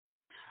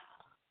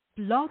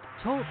Blog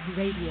Talk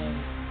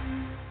Radio.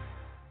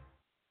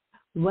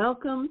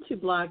 Welcome to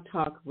Blog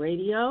Talk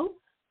Radio.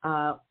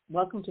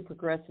 Welcome to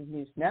Progressive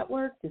News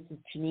Network. This is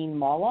Jeanine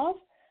Molloff.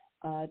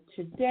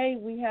 Today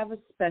we have a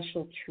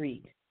special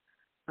treat.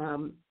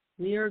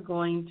 We are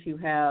going to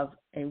have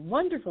a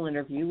wonderful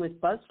interview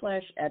with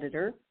Buzzflash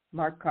Editor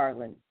Mark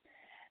Karlin.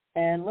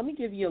 And let me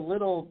give you a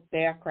little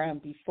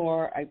background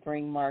before I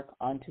bring Mark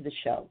onto the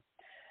show.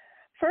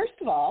 First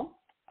of all,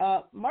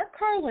 Mark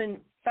Karlin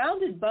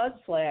founded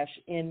Buzzflash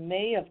in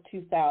May of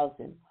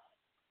 2000.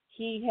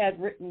 He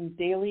had written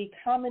daily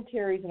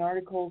commentaries and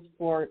articles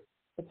for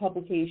the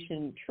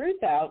publication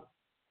Truth Out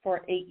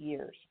for 8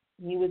 years.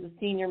 He was a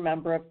senior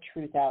member of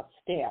Truth Out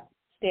staff.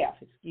 He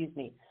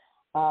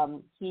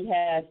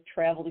has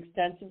traveled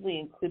extensively,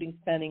 including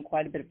spending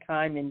quite a bit of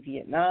time in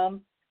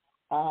Vietnam.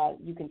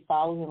 You can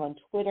follow him on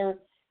Twitter.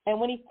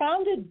 And when he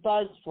founded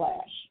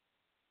Buzzflash,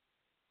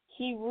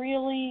 he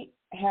really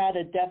had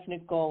a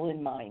definite goal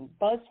in mind.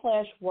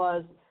 Buzzflash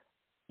was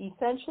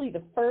essentially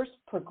the first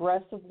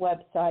progressive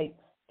website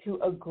to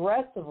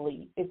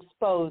aggressively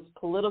expose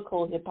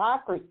political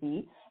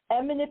hypocrisy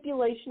and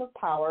manipulation of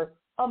power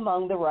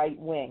among the right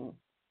wing.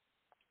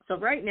 So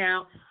right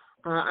now,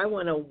 I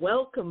want to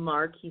welcome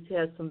Mark. He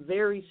has some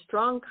very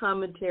strong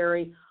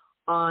commentary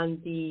on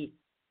the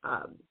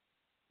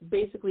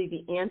basically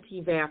the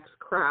anti-vax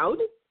crowd.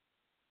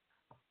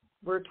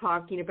 We're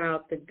talking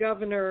about the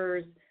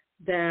governors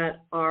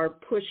that have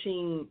pushed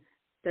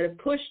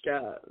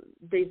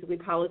basically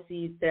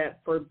policies that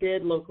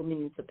forbid local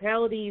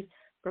municipalities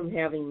from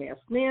having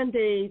mask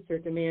mandates or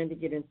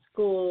demanding it in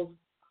schools.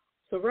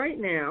 So right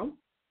now,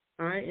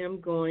 I am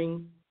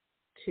going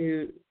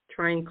to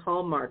try and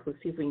call Mark.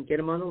 Let's see if we can get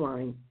him on the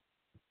line.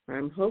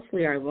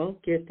 Hopefully I won't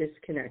get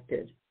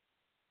disconnected.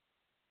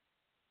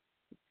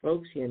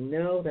 Folks, you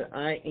know that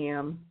I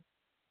am,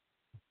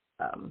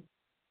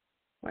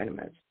 wait a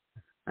minute.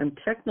 I'm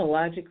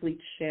technologically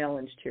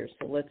challenged here,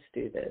 so let's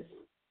do this.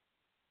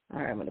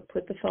 All right, I'm going to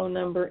put the phone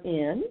number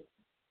in.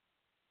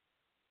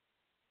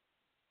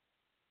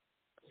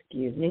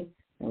 Excuse me.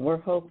 And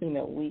we're hoping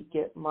that we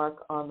get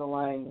Mark on the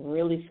line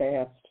really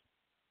fast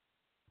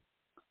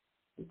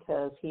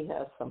because he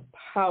has some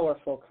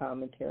powerful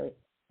commentary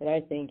that I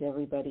think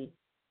everybody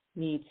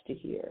needs to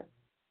hear.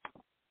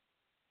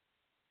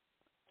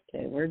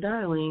 Okay, we're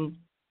dialing.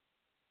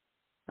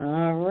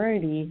 All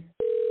righty.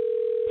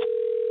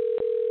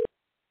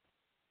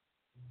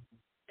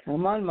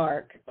 Come on,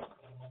 Mark.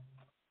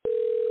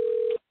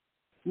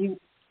 Hey,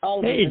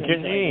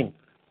 Jeanine.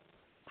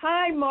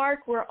 Hi,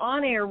 Mark. We're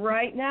on air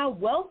right now.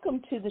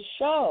 Welcome to the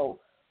show.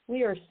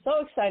 We are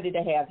so excited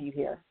to have you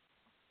here.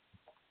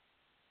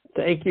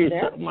 Thank you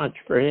so much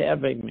for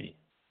having me.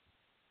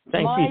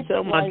 Thank you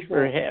so much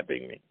for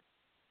having me.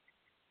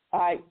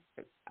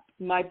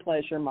 My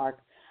pleasure, Mark.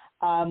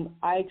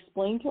 I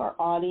explained to our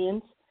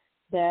audience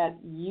that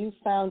you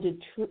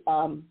founded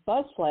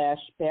Buzzflash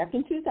back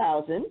in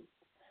 2000,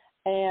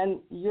 and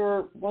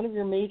one of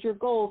your major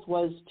goals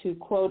was to,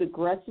 quote,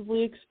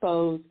 aggressively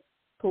expose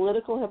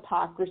political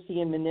hypocrisy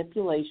and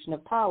manipulation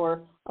of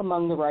power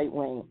among the right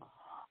wing.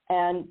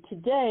 And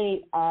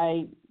today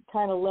I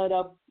kind of led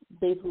up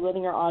basically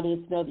letting our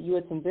audience know that you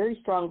had some very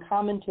strong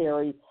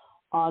commentary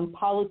on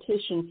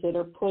politicians that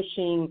are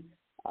pushing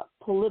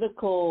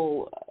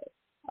political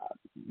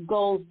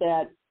goals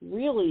that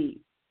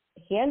really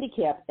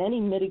handicap any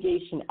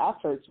mitigation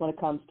efforts when it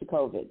comes to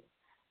COVID.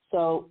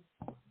 So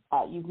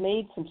you've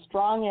made some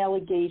strong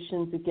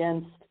allegations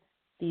against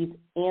these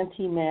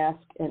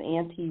anti-mask and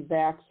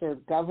anti-vaxxer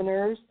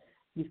governors.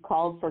 You've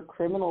called for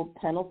criminal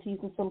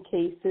penalties in some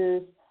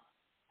cases.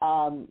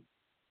 And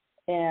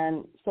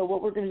so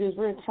what we're going to do is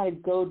we're going to kind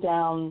of go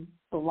down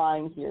the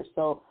line here.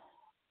 So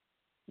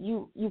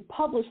you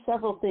published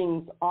several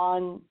things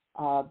on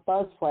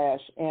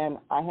Buzzflash, and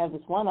I have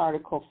this one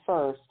article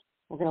first.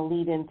 We're going to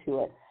lead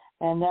into it,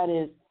 and that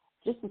is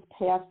just this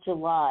past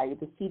July,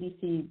 the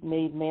CDC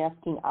made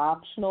masking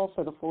optional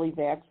for the fully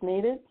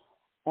vaccinated,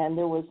 and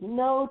there was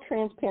no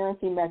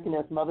transparency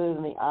mechanism other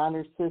than the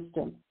honor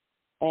system.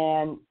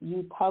 And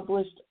you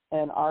published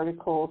an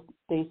article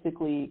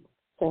basically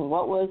saying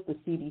what was the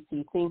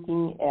CDC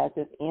thinking as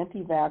if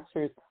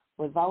anti-vaxxers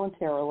would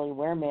voluntarily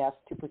wear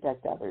masks to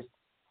protect others.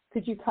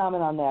 Could you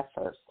comment on that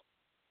first?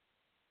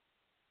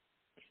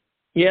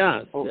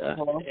 Yes,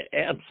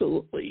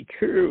 absolutely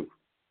true.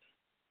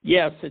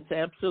 Yes, it's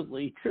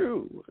absolutely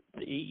true.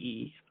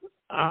 The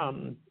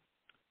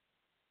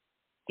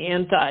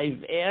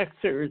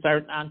anti-vaxxers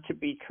are not to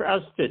be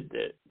trusted.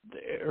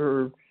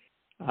 Their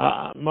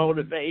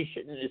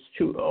motivation is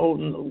to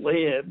own the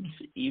libs,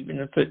 even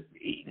if it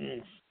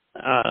means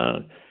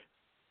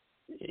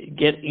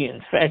getting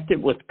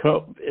infected with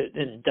COVID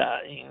and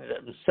dying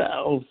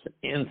themselves,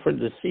 and for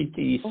the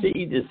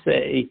CDC to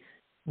say,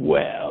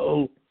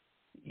 well,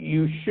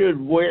 you should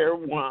wear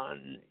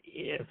one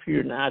if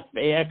you're not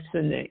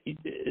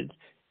vaccinated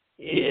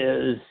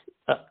is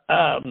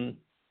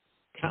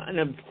kind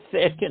of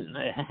thick in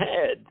the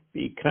head,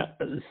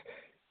 because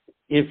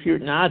if you're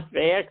not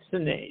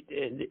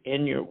vaccinated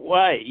and you're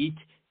white,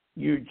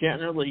 you're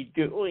generally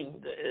doing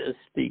this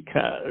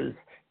because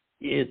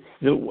it's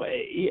the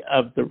way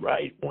of the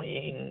right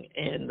wing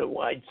and the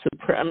white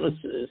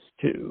supremacists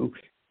to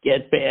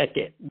get back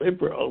at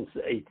liberals.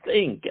 They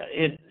think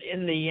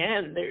in the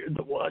end they're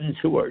the ones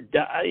who are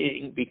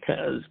dying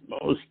because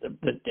most of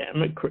the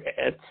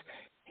Democrats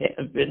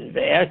have been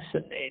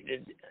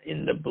vaccinated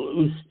in the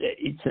blue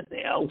states and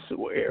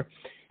elsewhere.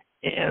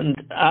 And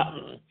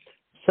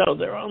so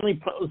they're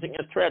only posing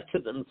a threat to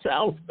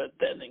themselves. But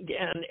then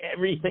again,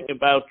 everything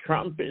about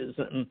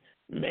Trumpism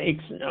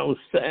makes no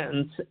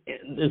sense.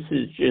 And this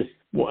is just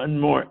one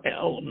more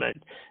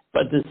element.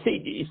 But the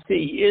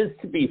CDC is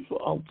to be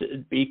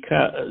faulted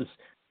because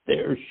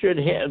there should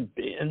have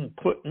been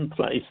put in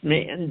place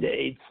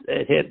mandates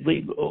that had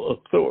legal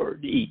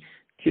authority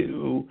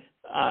to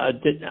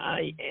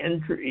deny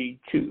entry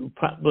to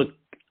public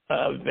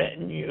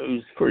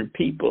venues for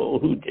people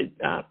who did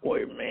not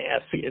wear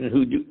masks and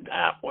who do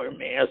not wear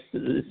masks to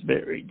this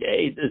very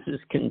day. This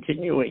is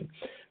continuing.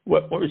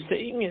 What we're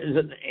seeing is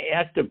an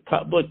act of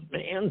public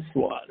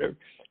manslaughter,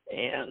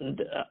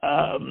 and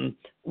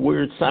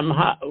we're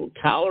somehow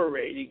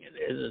tolerating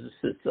it as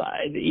a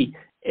society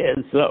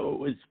as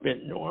though it's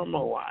been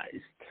normalized.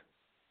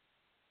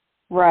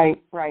 Right.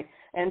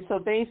 And so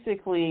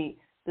basically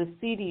the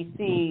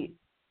CDC,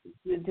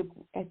 to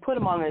put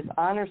them on this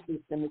honor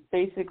system, is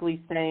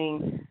basically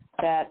saying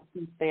that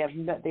since they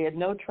had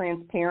no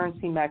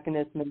transparency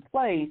mechanism in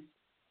place,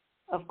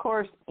 of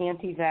course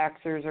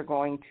anti-vaxxers are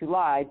going to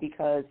lie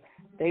because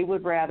they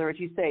would rather, as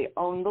you say,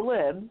 own the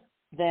libs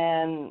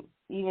than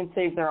even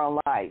save their own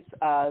lives.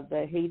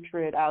 The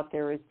hatred out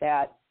there is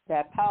that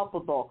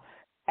palpable.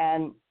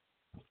 And,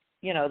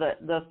 you know,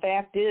 the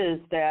fact is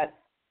that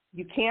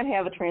you can't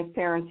have a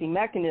transparency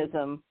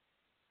mechanism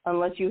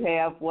unless you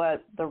have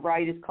what the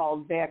right is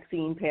called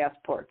vaccine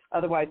passports.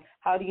 Otherwise,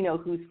 how do you know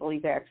who's fully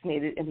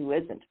vaccinated and who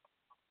isn't?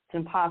 It's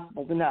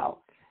impossible to know.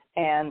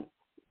 And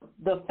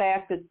the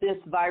fact that this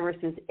virus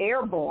is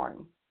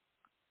airborne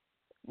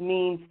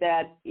means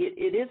that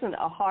it isn't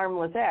a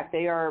harmless act.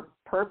 They are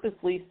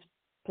purposely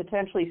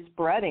potentially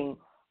spreading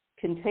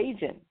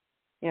contagion.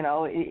 You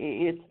know,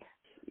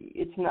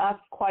 it's not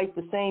quite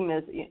the same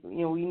as, you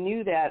know, we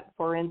knew that,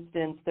 for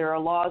instance, there are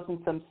laws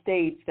in some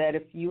states that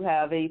if you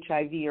have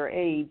HIV or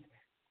AIDS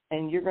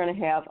and you're going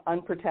to have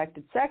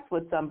unprotected sex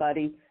with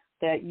somebody,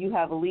 that you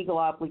have a legal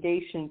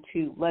obligation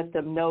to let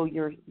them know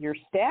your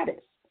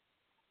status.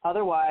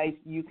 Otherwise,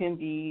 you can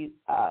be,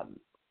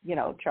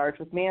 charged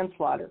with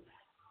manslaughter.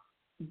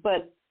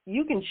 But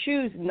you can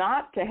choose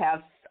not to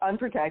have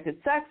unprotected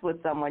sex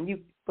with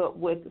someone. But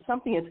with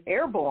something that's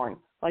airborne,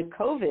 like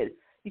COVID,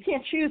 you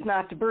can't choose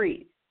not to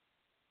breathe.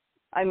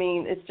 I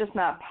mean, it's just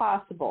not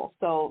possible.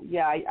 So,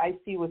 yeah, I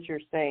see what you're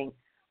saying.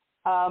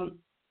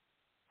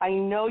 I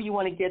know you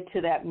want to get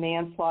to that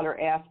manslaughter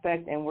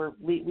aspect, and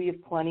we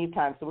have plenty of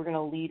time, so we're going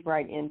to lead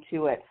right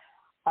into it.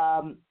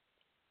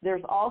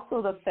 There's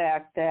also the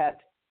fact that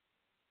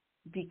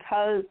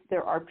because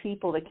there are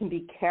people that can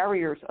be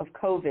carriers of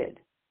COVID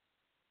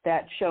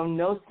that show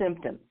no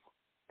symptoms,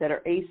 that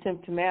are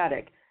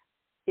asymptomatic,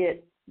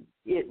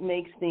 it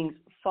makes things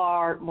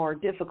far more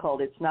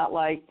difficult. It's not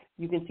like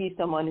you can see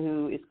someone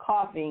who is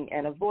coughing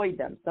and avoid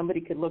them.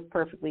 Somebody could look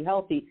perfectly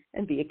healthy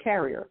and be a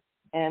carrier.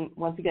 And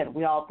once again,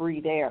 we all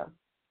breathe air.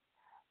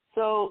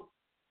 So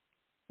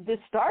this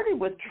started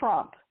with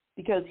Trump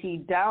because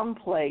he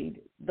downplayed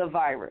the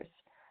virus.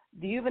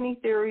 Do you have any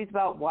theories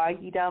about why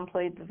he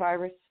downplayed the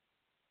virus?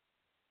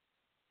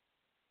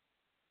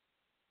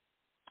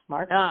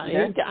 Mark? He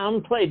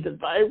downplayed the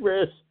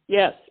virus.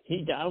 Yes,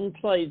 he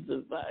downplayed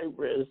the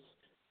virus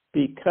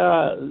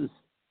because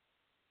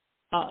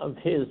of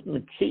his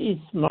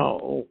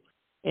machismo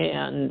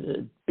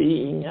and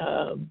being,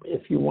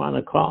 if you want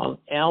to call him,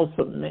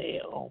 alpha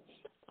male.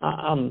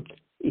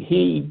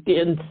 He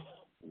didn't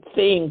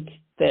think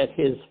that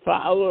his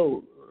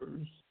followers,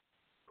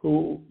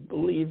 who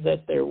believe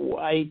that they're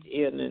white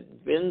and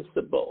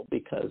invincible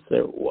because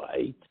they're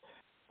white,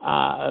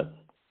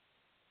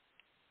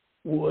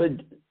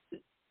 would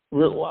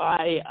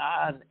rely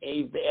on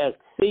a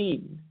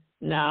vaccine.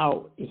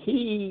 Now,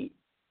 he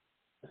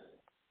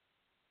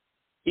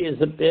is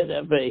a bit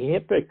of a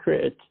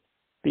hypocrite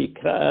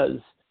because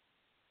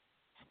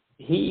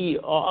he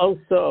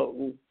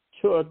also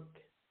took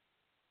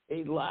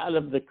a lot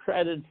of the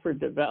credit for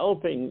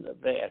developing the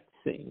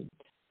vaccine.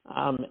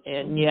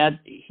 And yet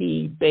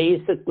he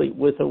basically,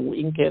 with a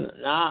wink and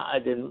a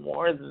nod, and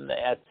more than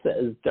that,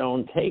 says,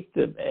 don't take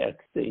the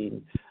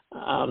vaccine.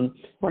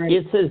 Right.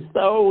 It's as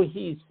though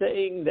he's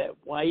saying that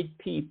white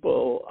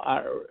people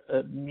are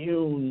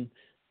immune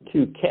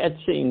to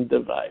catching the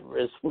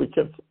virus, which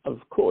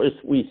of course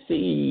we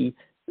see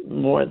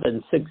more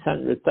than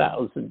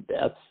 600,000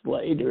 deaths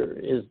later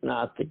is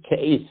not the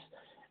case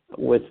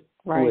with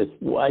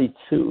whites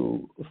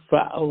who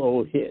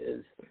follow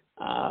his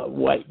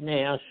white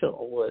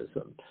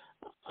nationalism.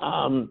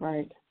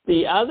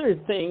 The other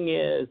thing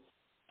is,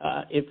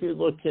 if you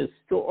look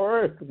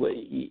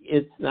historically,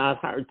 it's not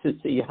hard to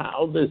see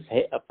how this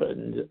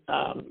happened,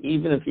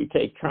 even if you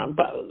take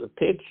Trump out of the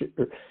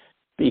picture,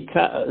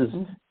 because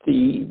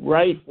the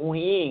right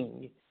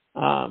wing,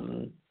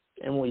 and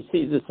we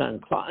see this on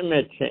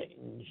climate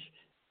change,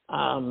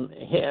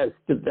 has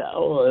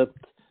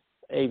developed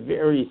a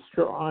very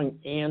strong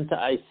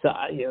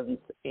anti-science,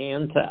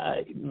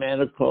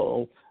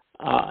 anti-medical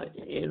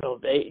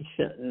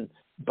innovation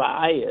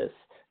bias.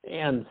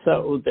 And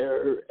so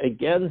they're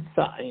against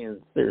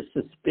science. They're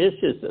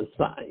suspicious of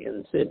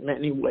science. In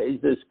many ways,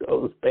 this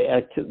goes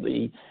back to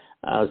the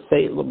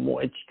Salem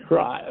witch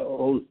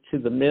trials, to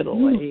the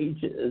Middle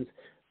Ages,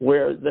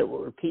 where there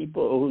were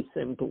people who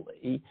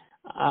simply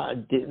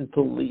didn't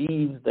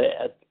believe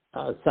that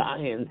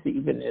science,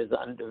 even as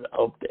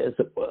undeveloped as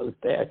it was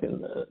back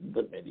in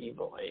the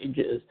medieval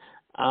ages,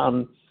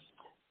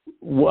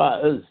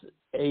 was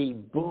a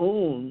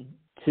boon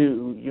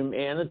to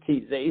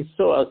humanity. They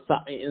saw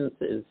science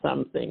as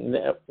something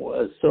that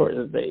was sort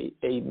of a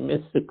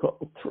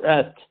mystical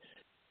threat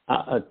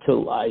to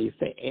life.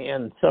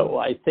 And so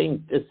I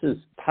think this is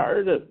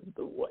part of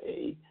the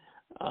way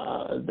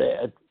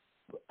that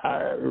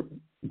our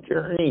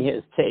journey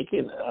has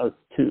taken us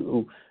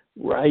to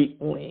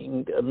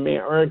right-wing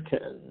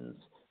Americans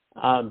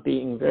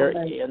being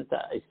very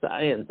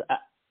anti-science.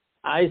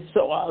 I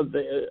saw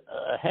the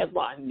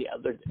headline the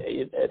other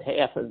day that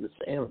half of the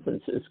San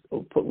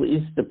Francisco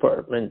Police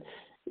Department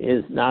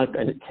is not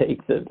going to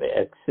take the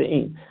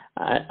vaccine.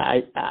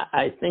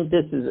 I think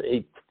this is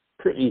a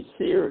pretty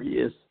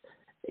serious,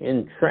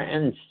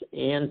 entrenched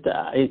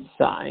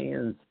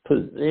anti-science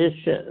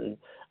position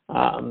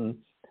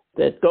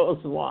that goes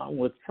along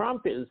with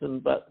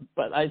Trumpism,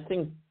 but I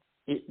think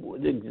it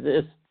would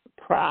exist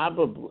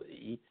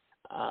probably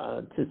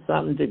to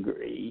some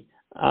degree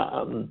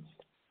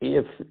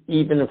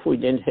even if we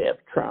didn't have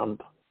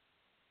Trump.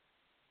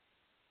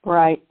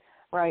 Right.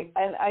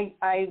 And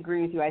I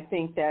agree with you. I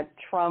think that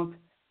Trump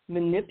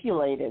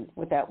manipulated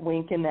with that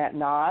wink and that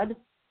nod.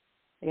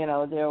 You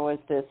know, there was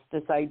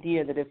this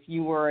idea that if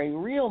you were a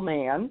real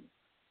man,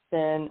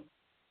 then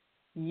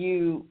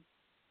you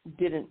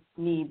didn't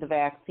need the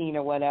vaccine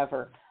or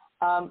whatever.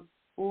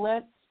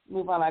 Let's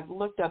move on. I've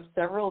looked up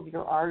several of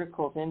your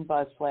articles in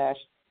Buzzflash,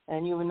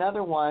 and you have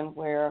another one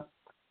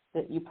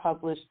that you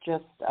published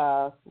just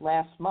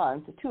last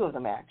month, two of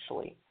them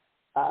actually.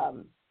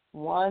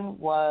 One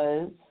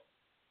was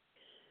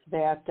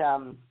that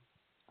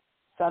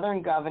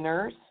Southern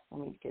governors,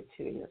 let me get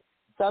to you.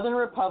 Southern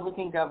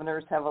Republican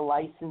governors have a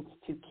license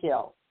to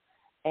kill.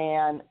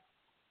 And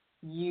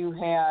you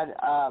had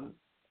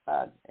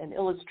an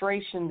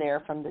illustration there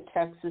from the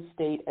Texas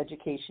State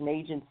Education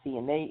Agency,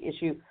 and they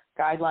issue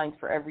guidelines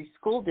for every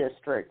school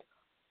district,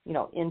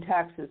 in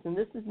Texas. And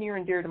this is near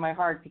and dear to my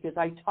heart because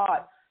I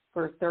taught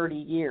for 30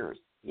 years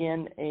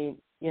in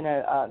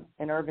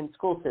an urban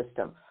school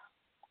system.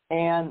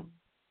 And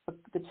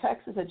the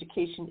Texas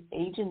Education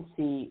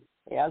Agency,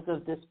 as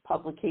of this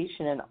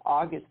publication in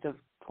August of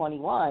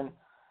 21,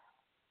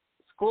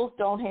 schools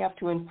don't have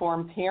to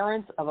inform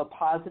parents of a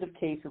positive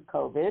case of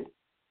COVID.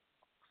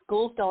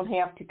 Schools don't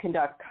have to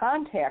conduct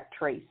contact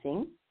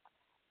tracing.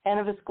 And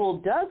if a school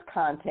does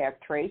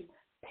contact trace,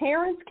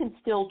 parents can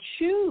still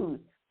choose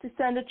to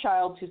send a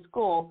child to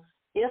school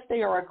if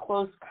they are a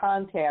close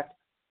contact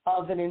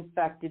of an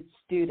infected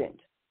student.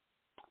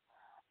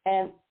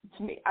 And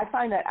to me, I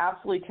find that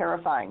absolutely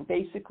terrifying.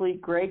 Basically,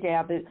 Greg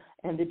Abbott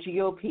and the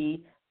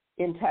GOP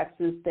in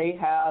Texas, they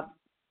have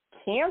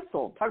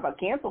canceled, talk about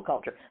cancel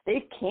culture,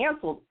 they've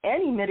canceled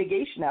any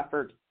mitigation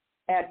effort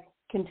at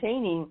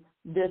containing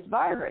this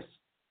virus.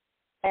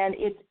 And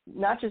it's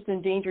not just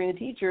endangering the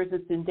teachers,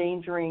 it's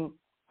endangering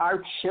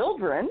our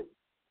children.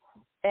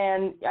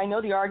 And I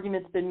know the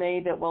argument's been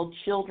made that, well,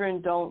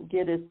 children don't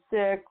get as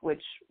sick,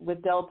 which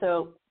with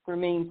Delta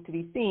remains to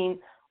be seen,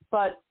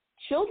 but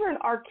children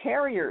are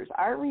carriers.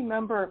 I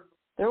remember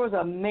there was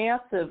a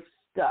massive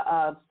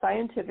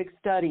scientific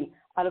study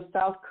out of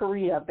South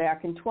Korea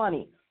back in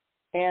 20,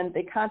 and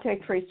they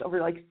contact traced over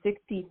like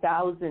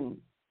 60,000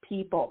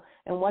 people.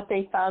 And what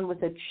they found was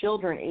that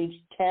children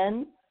aged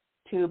 10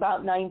 to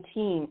about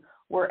 19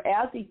 were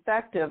as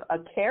effective a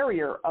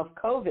carrier of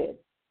COVID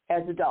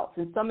as adults,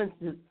 in some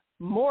instances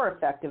more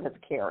effective as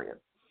a carrier.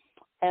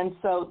 And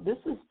so this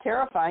is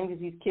terrifying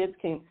because these kids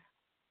can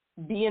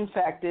be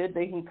infected,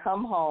 they can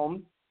come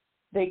home,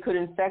 they could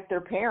infect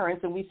their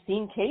parents, and we've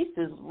seen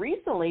cases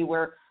recently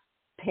where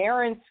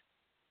parents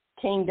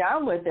came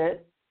down with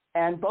it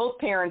and both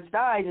parents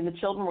died and the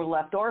children were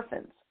left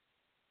orphans.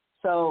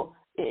 So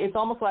it's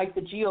almost like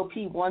the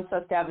GOP wants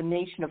us to have a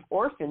nation of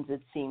orphans,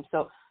 it seems.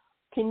 So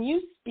can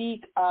you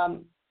speak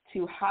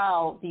to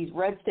how these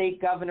red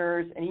state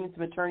governors and even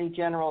some attorney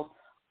generals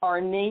are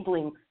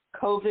enabling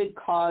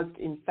COVID-caused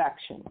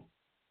infection,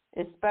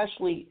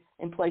 especially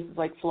in places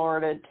like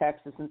Florida,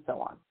 Texas, and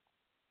so on?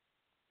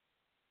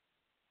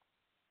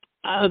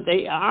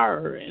 They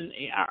are, and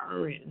they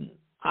are in,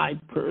 I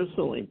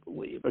personally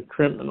believe, a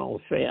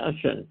criminal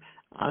fashion.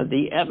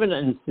 The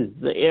evidence is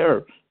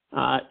there.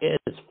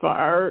 As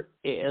far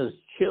as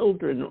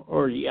children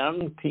or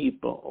young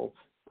people,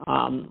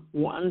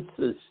 once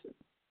the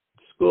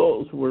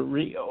schools were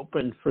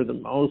reopened for the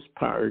most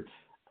part,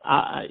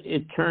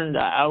 it turned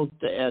out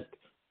that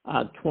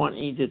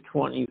 20 to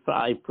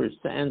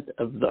 25%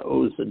 of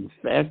those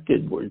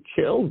infected were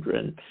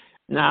children.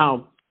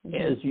 Now,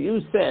 as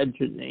you said,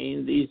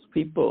 Jeanine, these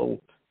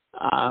people,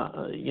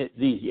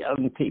 these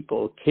young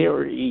people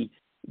can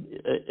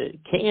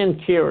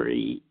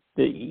carry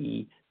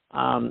the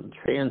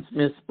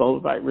transmissible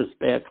virus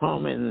back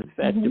home and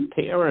infect a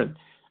parent.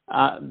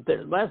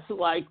 They're less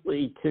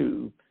likely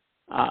to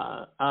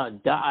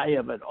die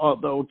of it,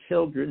 although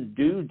children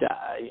do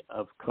die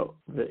of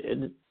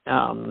COVID,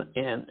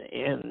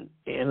 in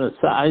a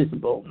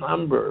sizable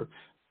number,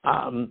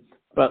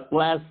 but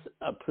less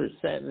a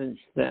percentage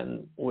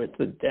than with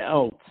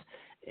adults.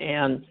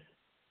 And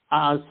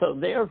so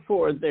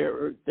therefore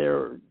they're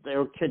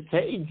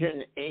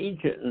contagion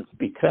agents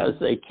because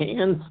they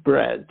can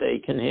spread. They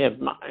can have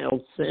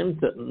mild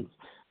symptoms,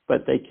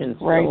 but they can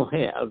still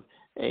have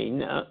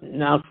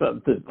enough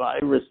of the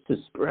virus to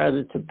spread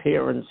it to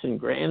parents and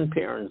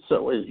grandparents.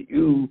 So as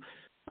you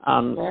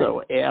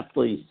so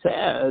aptly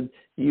said,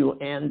 you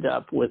end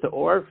up with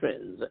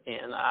orphans.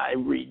 And I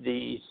read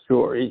these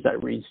stories. I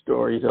read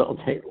stories all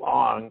day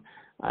long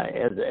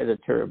as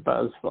editor of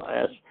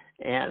Buzzflash.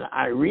 And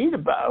I read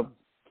about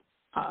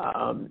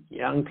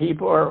young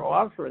people are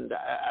orphaned.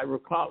 I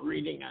recall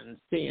reading on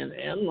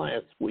CNN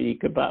last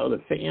week about a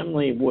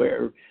family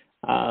where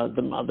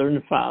the mother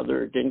and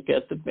father didn't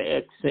get the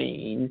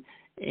vaccine,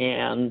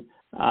 and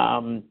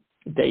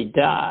they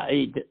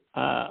died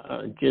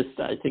just,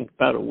 I think,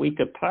 about a week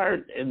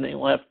apart, and they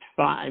left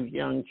 5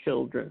 young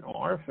children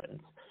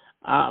orphans.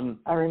 I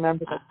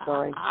remember that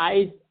story.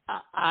 I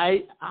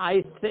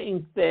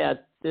think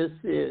that this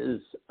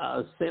is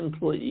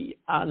simply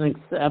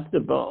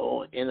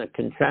unacceptable in a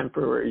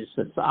contemporary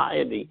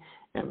society,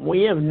 and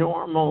we have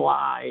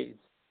normalized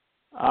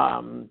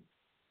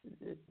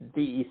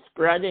the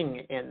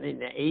spreading and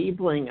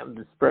enabling of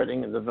the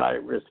spreading of the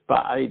virus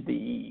by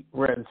the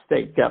red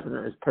state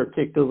governors,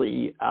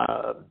 particularly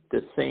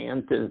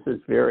DeSantis is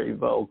very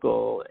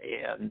vocal,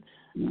 and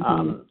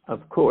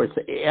of course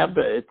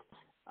Abbott,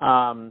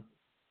 and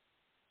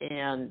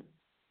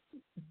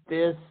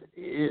this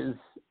is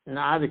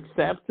not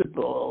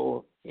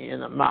acceptable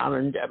in a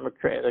modern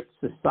democratic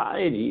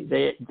society.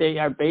 They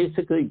are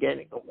basically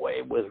getting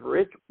away with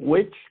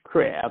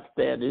witchcraft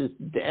that is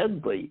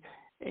deadly.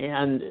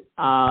 And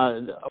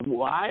a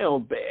while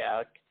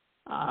back,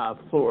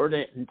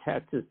 Florida and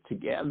Texas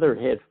together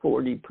had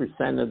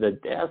 40% of the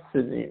deaths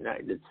in the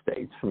United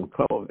States from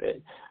COVID.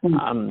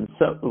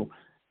 So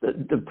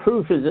the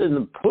proof is in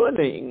the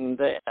pudding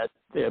that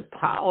the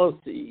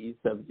policies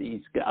of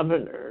these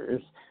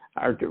governors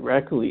are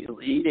directly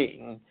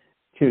leading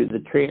to the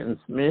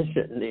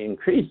transmission, the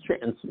increased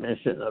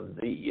transmission of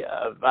the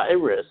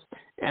virus.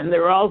 And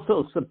they're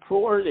also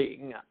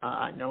supporting,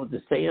 I know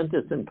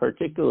DeSantis in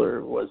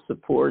particular was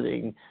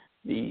supporting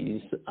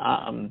these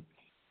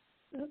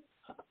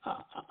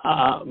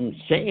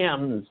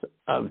shams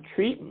of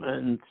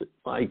treatment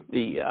like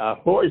the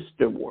horse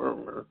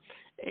dewormer.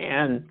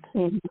 And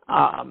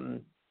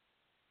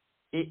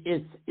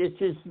it's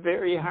just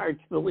very hard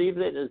to believe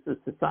that as a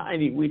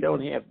society we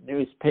don't have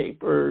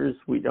newspapers,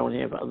 we don't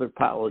have other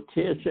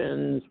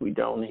politicians, we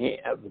don't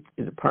have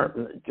the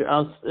Department of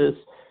Justice,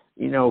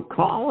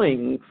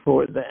 calling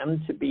for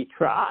them to be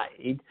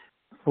tried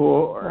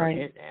for,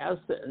 in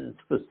essence,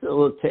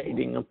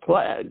 facilitating a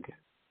plague.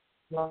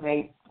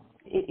 Right.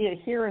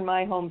 Here in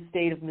my home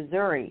state of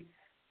Missouri,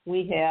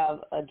 we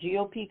have a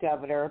GOP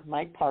governor,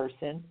 Mike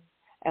Parson,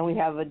 and we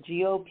have a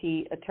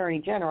GOP Attorney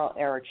General,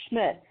 Eric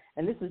Schmidt.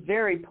 And this is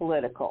very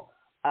political.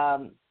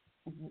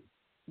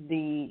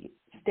 The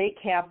state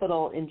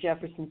capitol in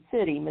Jefferson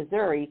City,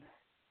 Missouri,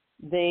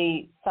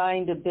 they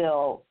signed a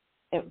bill.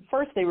 At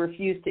first, they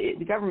refused to.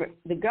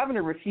 The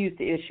governor refused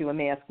to issue a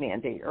mask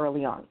mandate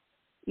early on,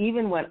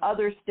 even when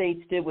other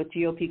states did with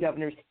GOP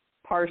governors.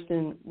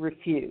 Parson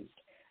refused.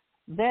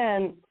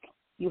 Then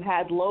you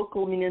had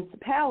local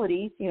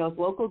municipalities,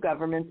 local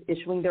governments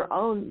issuing their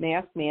own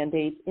mask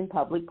mandates in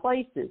public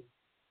places.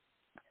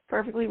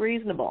 Perfectly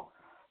reasonable.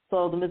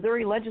 So the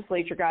Missouri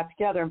legislature got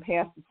together and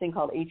passed this thing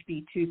called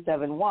HB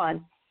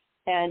 271,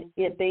 and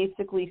it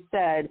basically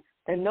said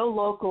that no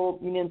local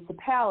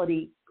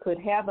municipality could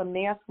have a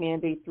mask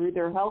mandate through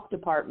their health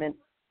department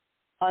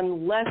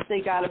unless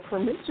they got a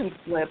permission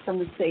slip from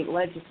the state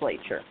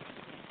legislature.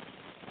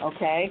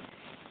 Okay?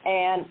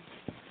 And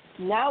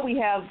now we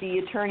have the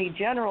Attorney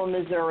General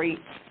in Missouri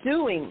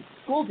suing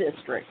school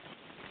districts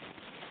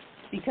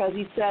because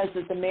he says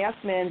that the mask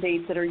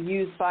mandates that are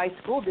used by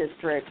school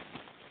districts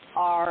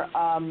are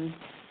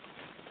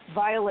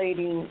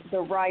violating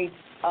the rights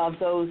of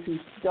those who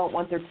don't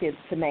want their kids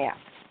to mask.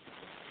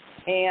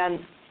 And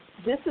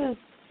this is,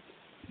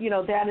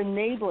 that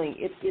enabling,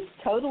 it's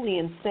totally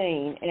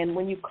insane. And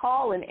when you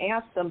call and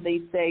ask them,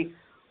 they say,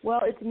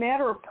 well, it's a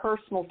matter of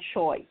personal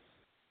choice.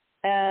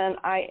 And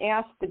I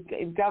asked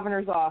the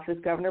governor's office,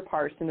 Governor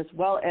Parson, as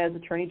well as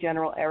Attorney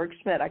General Eric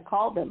Schmidt. I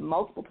called them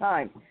multiple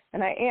times,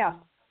 and I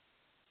asked,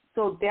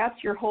 so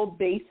that's your whole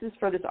basis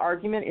for this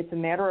argument? It's a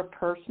matter of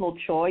personal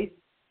choice,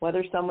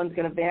 whether someone's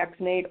going to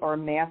vaccinate or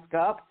mask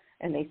up?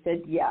 And they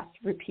said yes,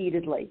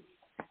 repeatedly.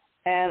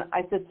 And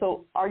I said,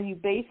 so are you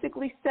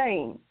basically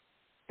saying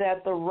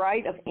that the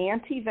right of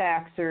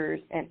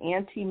anti-vaxxers and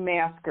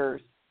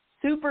anti-maskers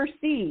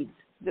supersedes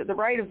the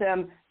right of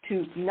them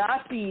to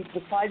not be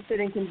the side-fit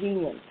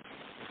inconvenience,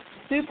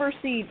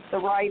 supersedes the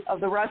right of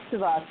the rest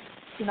of us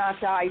to not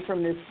die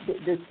from this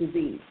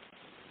disease?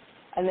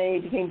 And they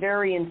became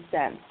very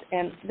incensed.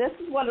 And this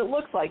is what it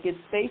looks like. It's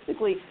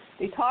basically,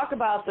 they talk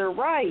about their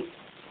rights,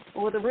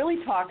 but what they're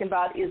really talking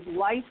about is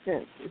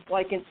license. It's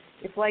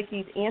like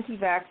these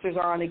anti-vaxxers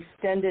are on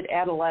extended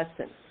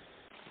adolescence.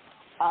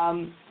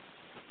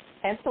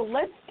 And so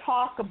let's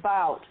talk a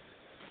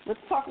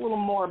little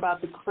more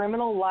about the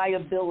criminal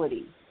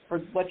liability, or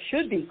what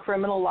should be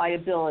criminal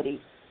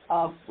liability,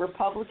 of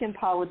Republican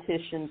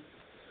politicians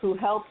who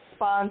helped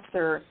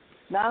sponsor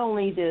not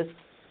only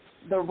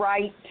the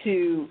right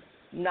to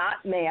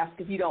not mask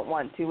if you don't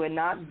want to, and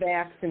not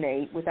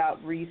vaccinate without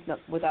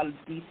a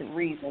decent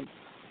reason,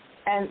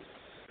 and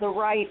the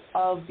right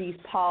of these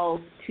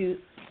pols to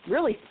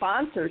really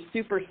sponsor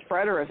super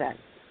spreader events,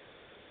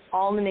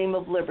 all in the name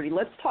of liberty.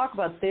 Let's talk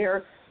about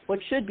what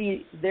should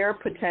be their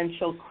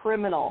potential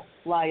criminal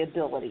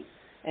liability.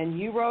 And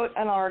you wrote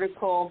an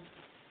article,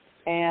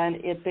 and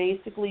it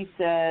basically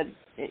said,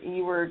 it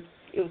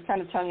was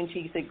kind of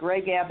tongue-in-cheek, you said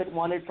Greg Abbott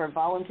wanted for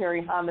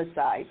voluntary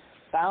homicide,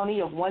 bounty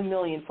of $1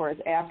 million for his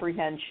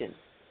apprehension.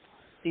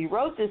 So you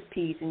wrote this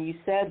piece, and you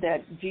said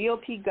that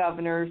GOP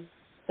governors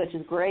such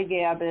as Greg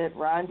Abbott,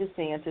 Ron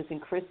DeSantis,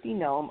 and Kristi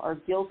Noem are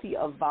guilty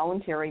of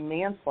voluntary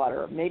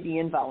manslaughter, maybe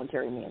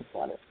involuntary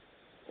manslaughter.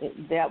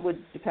 That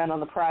would depend on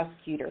the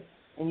prosecutor.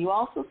 And you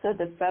also said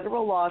that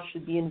federal law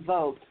should be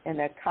invoked and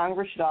that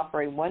Congress should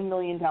offer a $1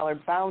 million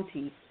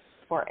bounty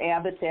for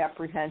Abbott's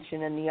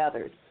apprehension and the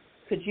others.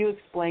 Could you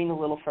explain a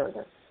little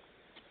further?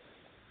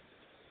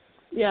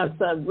 Yes,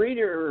 a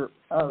reader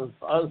of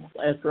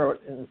Buzzflash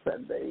wrote and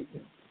said they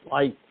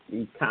liked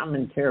the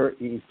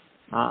commentary,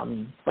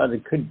 but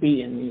it could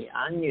be in the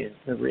Onion.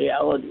 The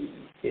reality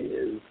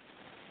is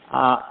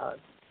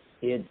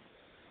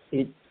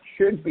it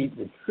should be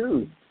the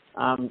truth.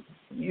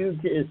 You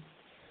just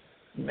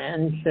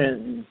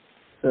mentioned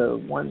the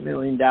 $1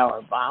 million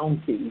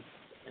bounty,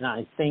 and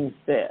I think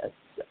that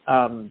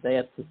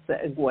that's a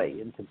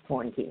segue into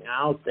pointing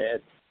out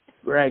that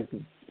Greg,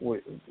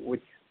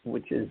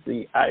 which is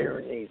the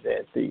irony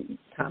that the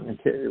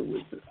commentary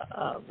was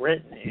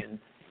written in,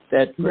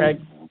 that Greg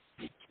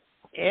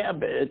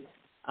Abbott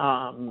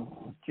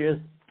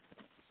just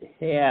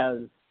has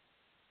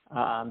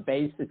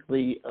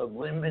basically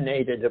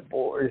eliminated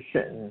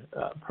abortion,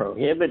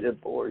 prohibited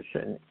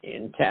abortion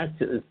in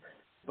Texas,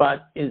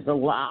 but is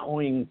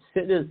allowing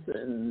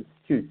citizens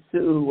to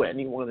sue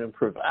anyone who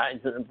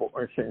provides an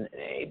abortion,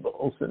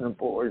 enables an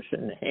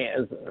abortion,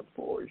 has an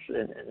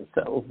abortion, and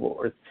so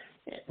forth,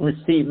 and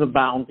receive a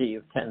bounty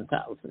of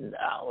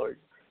 $10,000.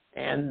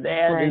 And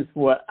that is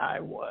what I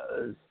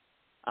was,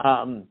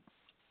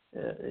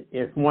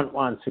 if one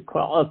wants to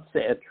call it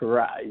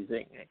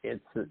satirizing,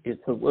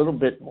 it's a little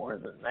bit more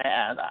than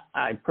that.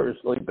 I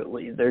personally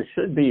believe there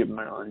should be a $1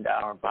 million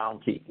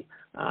bounty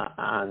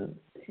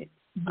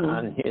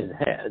on his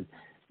head,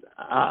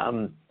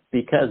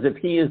 because if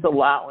he is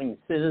allowing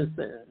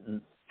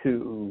citizens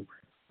to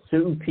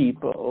sue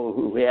people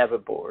who have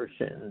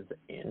abortions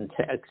in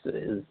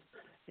Texas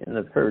in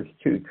the first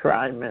 2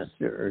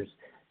 trimesters,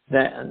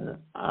 then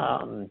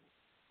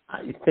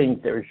I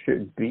think there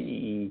should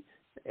be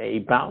a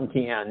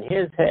bounty on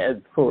his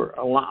head for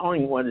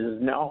allowing what is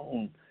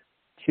known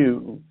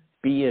to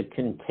be a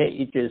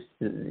contagious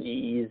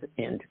disease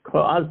and to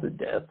cause the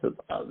death of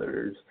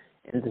others.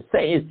 And to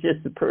say it's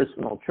just a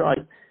personal choice,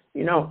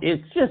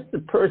 it's just a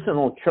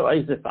personal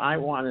choice if I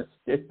want to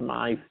stick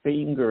my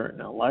finger in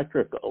an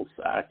electrical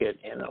socket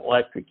and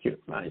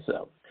electrocute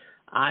myself.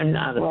 I'm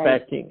not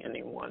affecting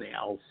anyone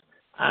else.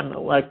 I'm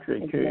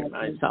electrocuting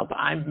myself.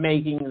 I'm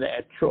making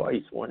that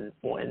choice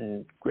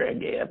when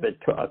Greg Abbott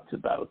talks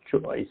about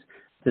choice,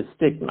 to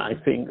stick my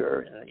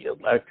finger in the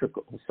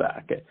electrical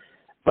socket.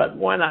 But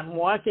when I'm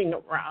walking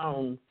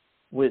around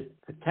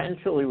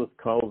potentially with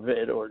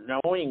COVID or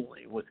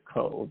knowingly with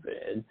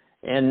COVID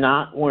and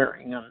not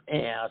wearing a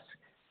mask,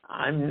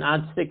 I'm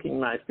not sticking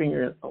my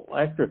finger in the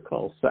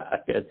electrical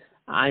socket.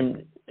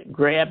 I'm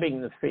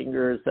grabbing the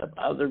fingers of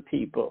other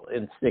people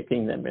and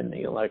sticking them in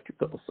the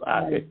electrical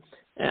socket.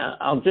 And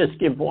I'll just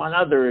give one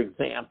other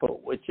example,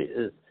 which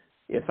is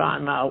if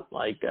I'm out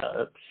like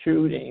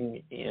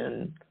shooting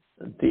in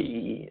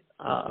the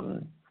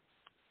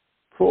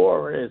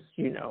forest,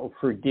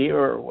 for deer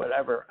or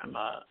whatever,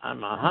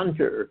 I'm a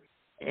hunter,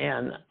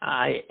 and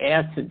I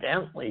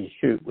accidentally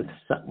shoot with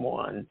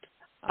someone,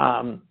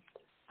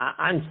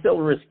 I'm still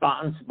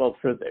responsible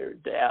for their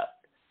death.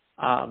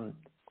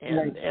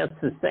 And that's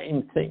the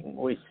same thing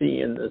we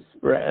see in the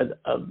spread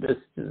of this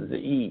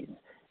disease.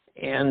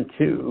 And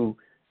to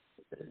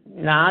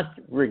not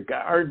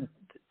regard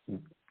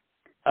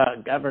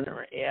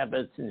Governor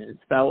Abbott and his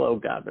fellow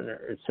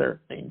governors,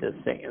 certainly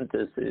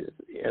DeSantis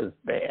is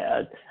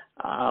bad,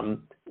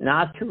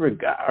 not to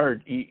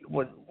regard,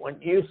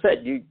 when you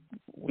said you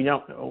we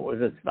don't know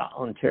whether it's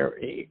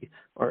voluntary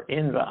or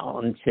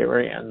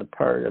involuntary on the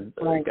part of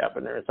the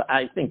governors.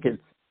 I think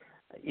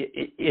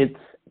it's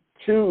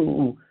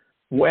too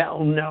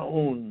well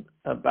known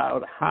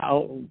about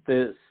how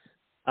this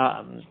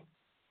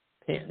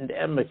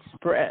pandemic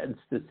spreads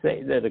to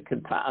say that it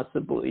could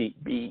possibly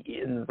be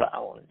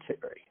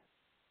involuntary.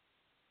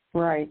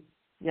 Right.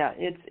 Yeah,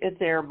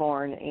 it's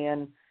airborne,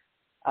 and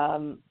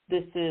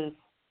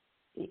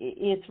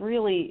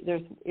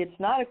it's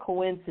not a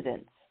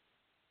coincidence.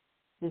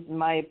 This is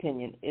my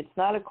opinion. It's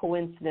not a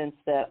coincidence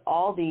that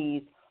all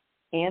these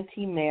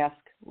anti-mask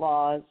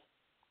laws,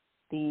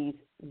 these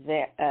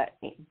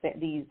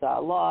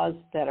laws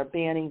that are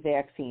banning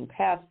vaccine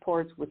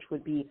passports, which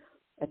would be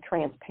a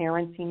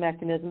transparency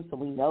mechanism so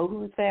we know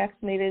who's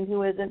vaccinated and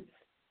who isn't,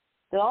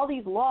 that all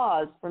these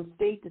laws from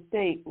state to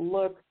state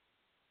look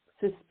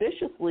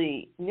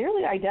suspiciously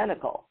nearly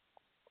identical.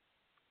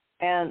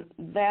 And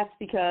that's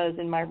because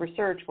in my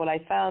research, what I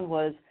found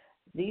was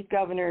these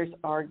governors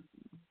are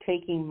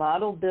taking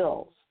model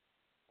bills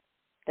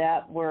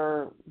that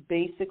were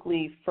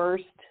basically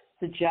first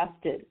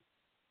suggested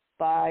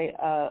by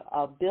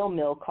a bill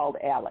mill called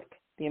ALEC,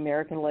 the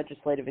American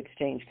Legislative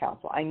Exchange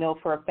Council. I know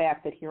for a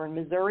fact that here in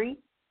Missouri,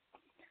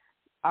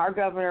 our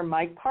governor,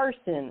 Mike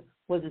Parson,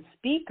 was a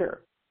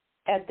speaker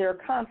at their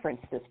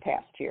conference this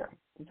past year.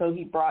 So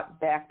he brought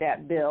back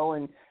that bill,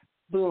 and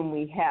boom,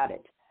 we had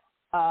it.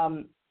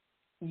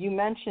 You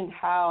mentioned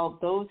how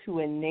those who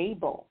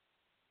enable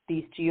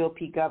these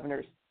GOP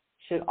governors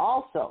should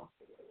also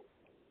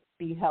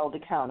be held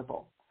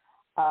accountable,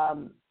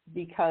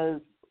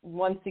 because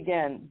once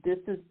again, this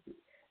is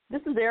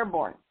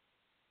airborne.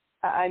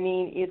 I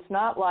mean, it's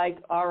not like,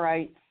 all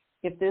right,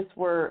 if this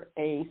were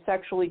a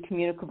sexually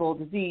communicable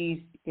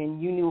disease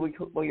and you knew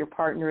what your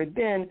partner had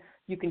been,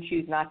 you can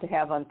choose not to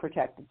have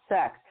unprotected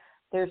sex.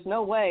 There's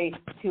no way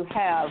to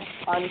have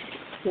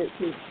to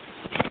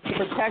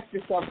protect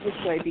yourself this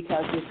way,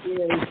 because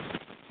it is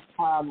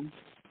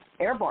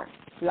airborne.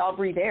 We all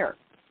breathe air.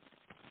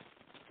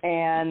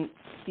 And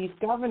these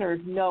governors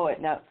know it.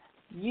 Now,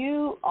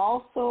 you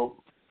also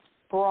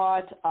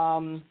brought,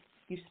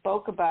 you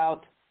spoke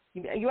about,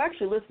 you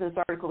actually listed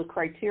this article, the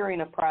criterion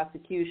of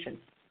prosecution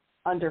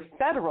under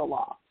federal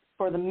law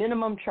for the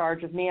minimum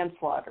charge of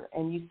manslaughter,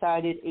 and you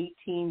cited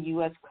 18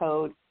 U.S.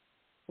 Code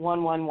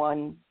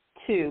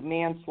 1112,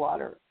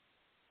 manslaughter.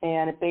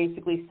 And it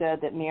basically said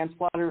that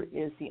manslaughter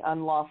is the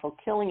unlawful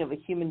killing of a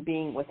human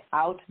being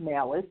without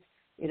malice.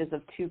 It is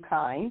of two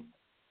kinds: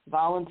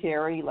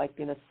 voluntary, like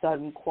in a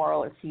sudden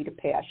quarrel or heat of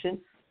passion,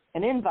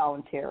 and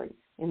involuntary,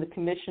 in the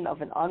commission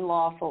of an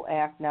unlawful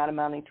act not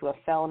amounting to a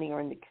felony, or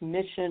in the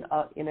commission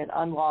in an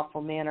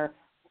unlawful manner,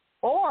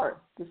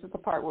 or, this is the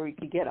part where we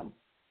could get them,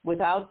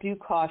 without due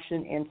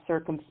caution and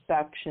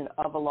circumspection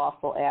of a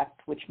lawful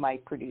act which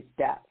might produce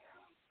death.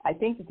 I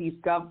think that these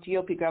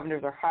GOP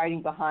governors are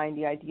hiding behind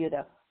the idea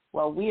that,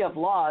 well, we have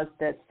laws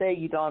that say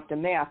you don't have to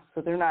mask,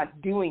 so they're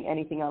not doing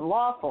anything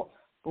unlawful.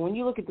 But when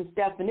you look at this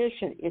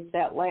definition, it's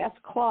that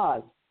last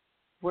clause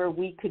where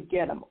we could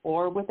get them,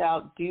 or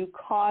without due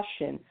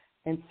caution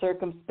and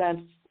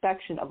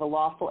circumspection of a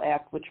lawful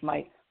act which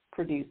might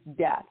produce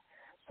death.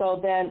 So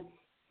then,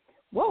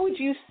 what would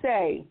you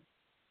say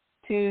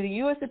to the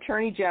U.S.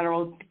 Attorney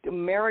General,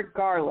 Merrick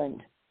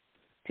Garland,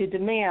 to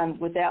demand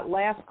with that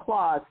last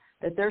clause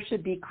that there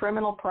should be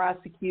criminal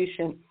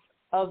prosecution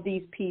of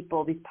these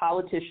people, these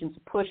politicians,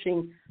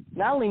 pushing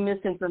not only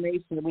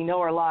misinformation that we know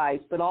are lies,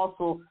 but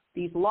also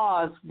these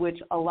laws which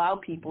allow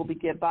people to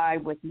get by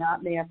with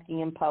not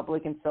masking in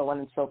public and so on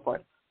and so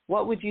forth?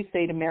 What would you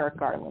say to Merrick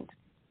Garland?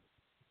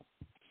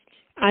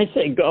 I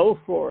say go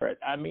for it.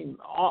 I mean,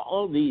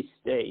 all these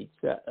states,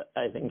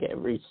 I think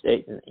every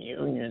state in the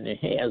union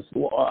has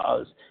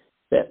laws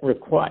that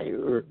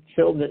require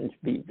children to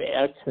be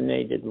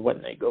vaccinated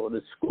when they go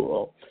to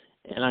school.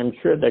 And I'm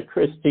sure that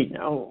Kristi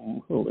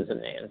Noem, who was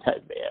an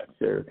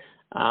anti-vaxxer,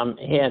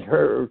 had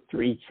her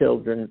 3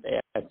 children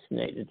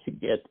vaccinated to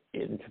get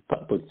into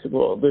public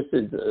school.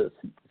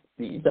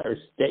 These are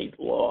state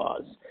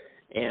laws,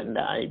 and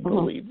I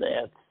believe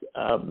that's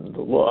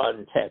the law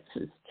in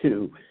Texas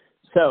too.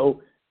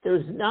 So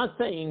there's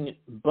nothing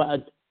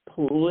but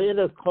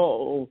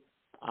political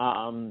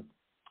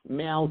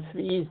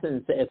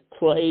malfeasance at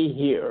play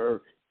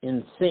here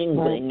in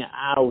singling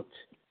out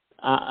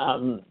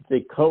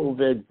the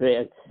COVID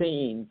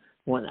vaccine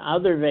when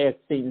other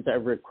vaccines are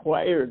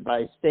required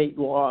by state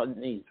law in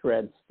these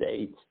red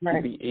states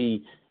to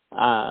be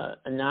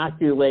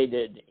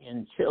inoculated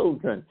in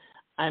children.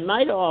 I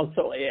might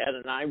also add,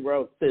 and I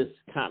wrote this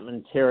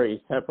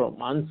commentary several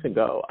months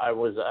ago,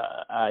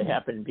 I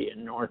happened to be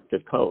in North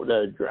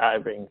Dakota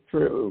driving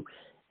through,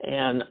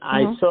 and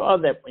I saw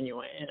that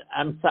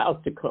I'm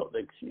South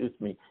Dakota,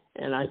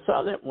 and I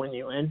saw that when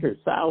you enter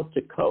South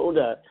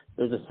Dakota,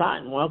 there's a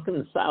sign, "Welcome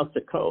to South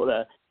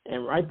Dakota,"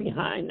 and right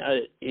behind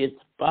it's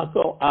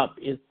 "Buckle up,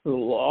 it's the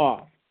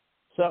law."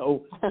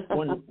 So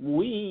when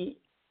we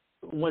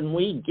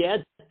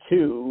get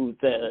to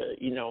the,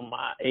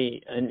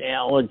 my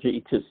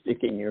analogy to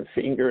sticking your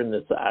finger in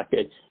the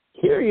socket,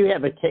 here you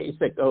have a case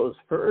that goes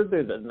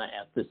further than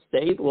that. The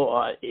state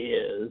law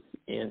is,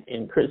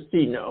 in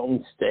Kristi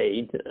Noem's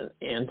state, an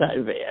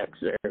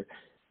anti-vaxxer,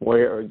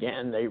 where,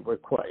 again, they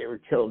require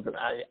children.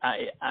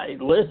 I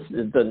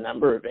listed the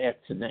number of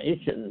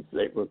vaccinations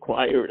they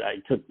required. I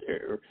took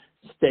their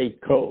state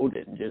code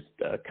and just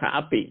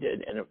copied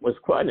it, and it was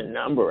quite a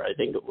number. I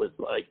think it was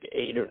like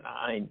 8 or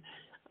 9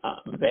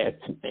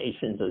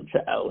 vaccinations a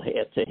child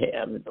had to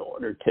have in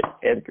order to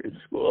enter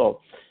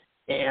school.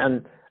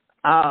 And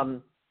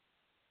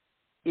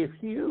if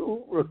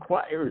you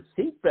require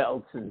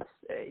seatbelts in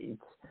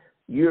states,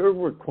 you're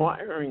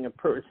requiring a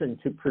person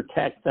to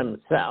protect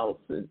themselves.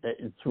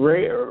 It's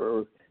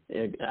rare.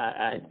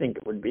 I think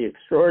it would be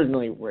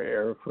extraordinarily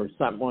rare for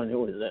someone who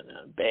was in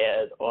a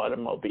bad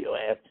automobile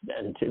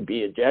accident to be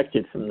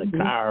ejected from the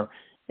car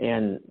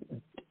and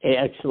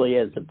actually,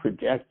 as a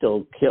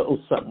projectile, kill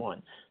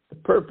someone. The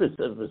purpose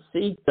of a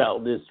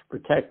seatbelt is to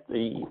protect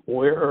the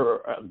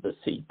wearer of the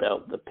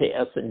seatbelt, the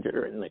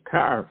passenger in the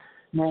car.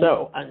 Right.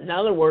 So, in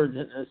other words,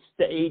 in a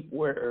state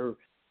where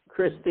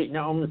Kristi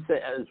Noem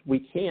says we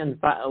can't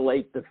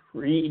violate the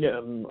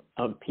freedom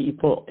of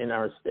people in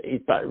our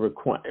state by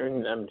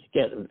requiring them to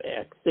get a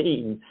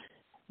vaccine,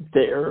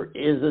 there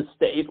is a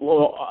state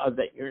law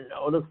that you're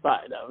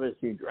notified of as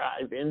you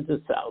drive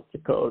into South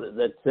Dakota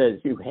that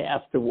says you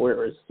have to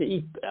wear a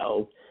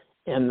seatbelt,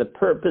 and the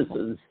purpose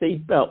of the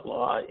seatbelt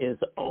law is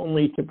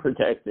only to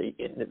protect the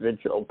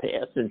individual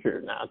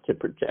passenger, not to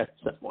protect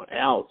someone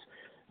else.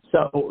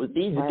 So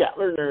these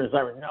governors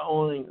are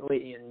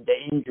knowingly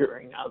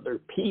endangering other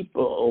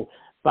people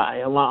by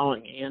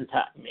allowing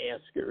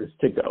anti-maskers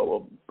to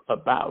go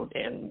about.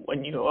 And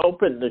when you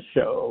opened the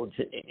show,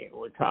 Jeanine, you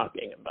were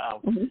talking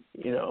about,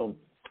 you know,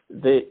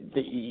 the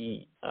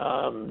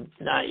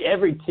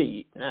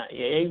naivete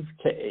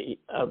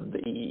of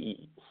the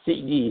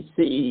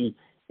CDC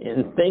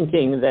in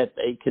thinking that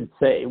they could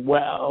say,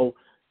 well,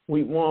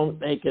 we won't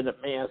make it a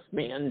mask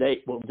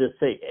mandate. We'll just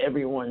say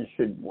everyone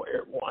should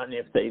wear one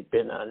if they've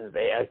been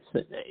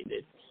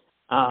unvaccinated.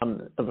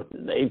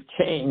 They've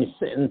changed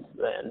since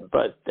then,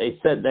 but they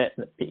said that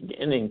in the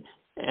beginning,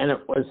 and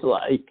it was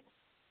like,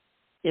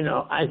 you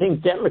know, I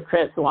think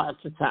Democrats lots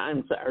of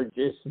times are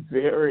just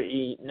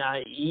very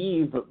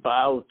naive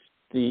about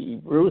the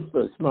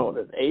ruthless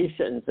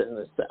motivations and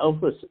the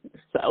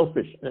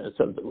selfishness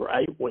of the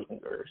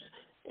right-wingers,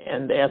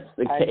 and that's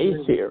the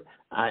case here.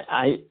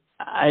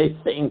 I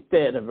think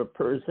that if a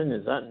person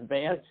is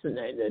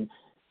unvaccinated,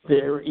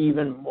 they're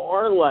even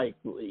more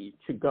likely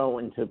to go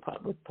into a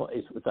public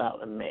place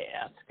without a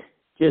mask,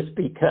 just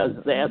because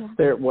that's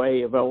their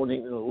way of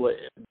owning the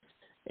libs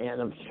and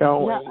of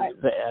showing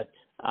that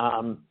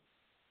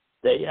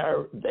they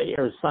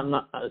are some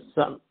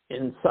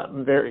in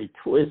some very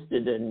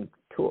twisted and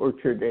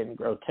tortured and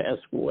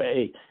grotesque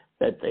way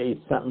that they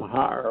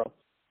somehow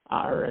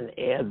are an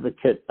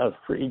advocate of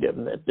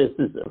freedom, that this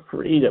is a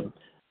freedom.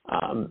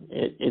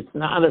 It's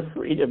not a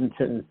freedom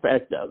to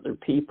infect other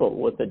people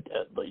with a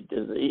deadly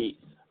disease.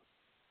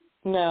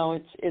 No,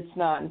 it's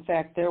not. In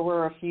fact, there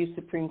were a few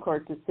Supreme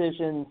Court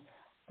decisions.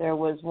 There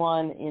was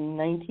one in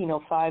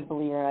 1905,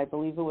 I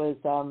believe it was,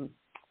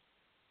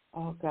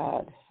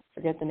 I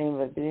forget the name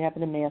of it, but it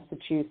happened in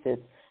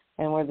Massachusetts,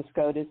 and where the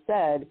SCOTUS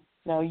said,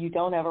 no, you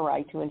don't have a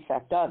right to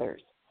infect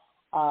others.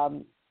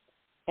 And,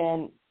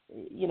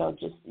 you know,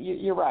 just,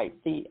 you're right.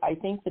 I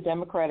think the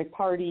Democratic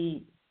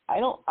Party,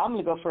 I'm going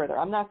to go further.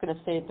 I'm not going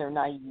to say that they're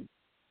naive.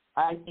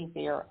 I think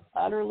they are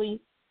utterly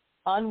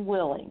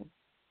unwilling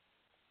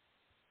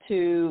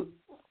to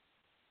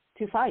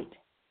fight.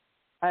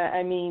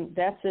 I mean,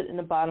 that's it in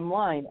the bottom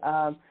line.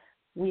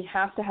 We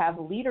have to have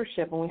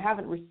leadership, and we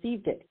haven't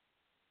received it.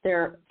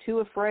 They're too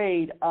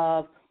afraid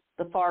of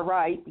the far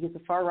right, because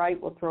the far right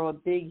will throw a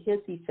big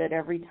hissy fit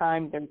every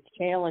time they're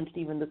challenged,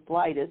 even the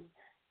slightest.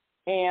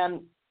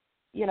 And,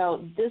 you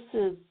know, this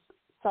is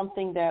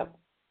something that,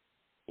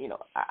 you know,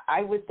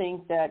 I would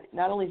think that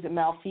not only is it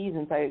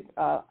malfeasance,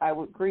 I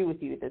would agree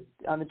with you that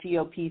on the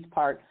GOP's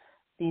part,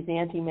 these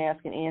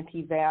anti-mask and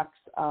anti-vax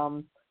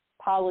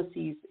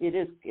policies,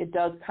 it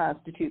does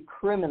constitute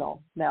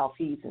criminal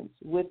malfeasance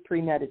with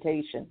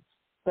premeditation.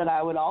 But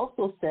I would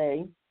also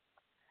say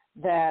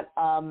that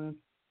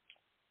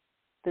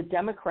the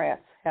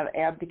Democrats have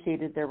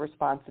abdicated their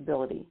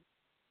responsibility.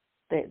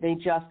 They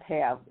just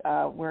have.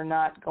 We're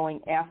not going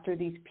after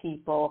these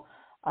people.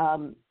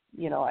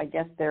 You know, I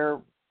guess their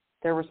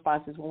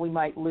response is, well, we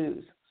might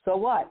lose. So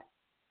what?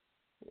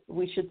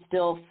 We should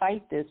still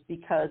fight this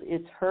because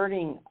it's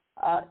hurting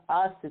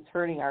us. It's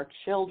hurting our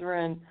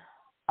children.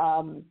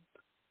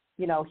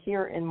 You know,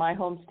 here in my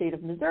home state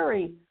of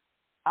Missouri,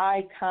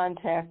 I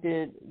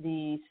contacted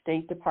the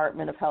State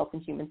Department of Health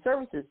and Human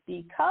Services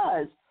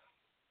because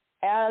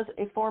as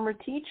a former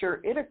teacher,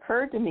 it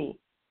occurred to me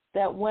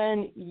that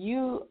when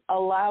you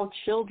allow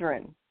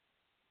children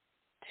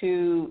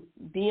to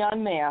be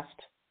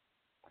unmasked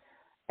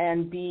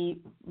and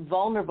be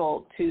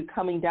vulnerable to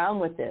coming down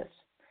with this,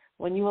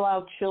 when you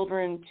allow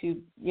children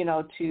to, you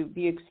know, to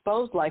be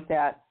exposed like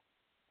that,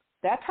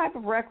 that type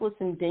of reckless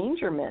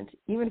endangerment,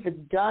 even if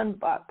it's done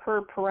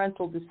per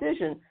parental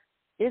decision,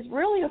 is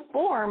really a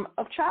form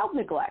of child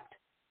neglect.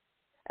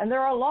 And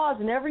there are laws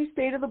in every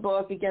state of the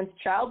book against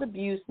child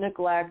abuse,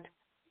 neglect,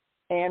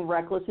 and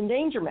reckless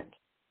endangerment.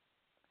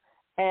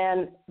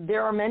 And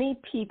there are many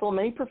people,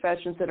 many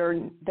professions that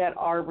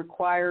are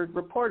required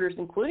reporters,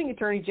 including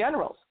attorney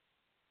generals.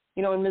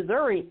 You know, in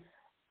Missouri,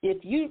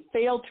 if you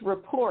fail to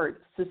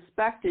report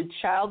suspected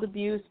child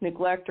abuse,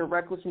 neglect, or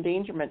reckless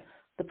endangerment,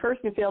 the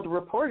person who failed to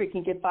report it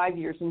can get 5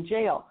 years in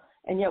jail.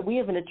 And yet we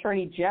have an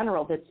attorney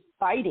general that's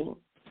fighting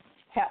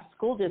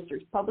school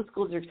districts, public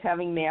school districts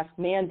having mask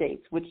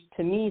mandates, which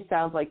to me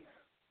sounds like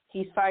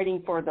he's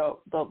fighting for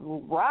the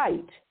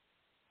right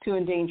to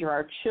endanger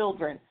our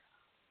children.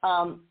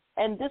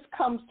 And this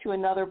comes to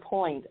another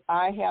point.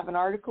 I have an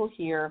article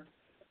here,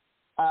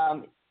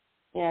 and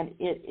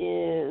it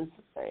is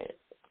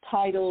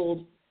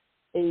titled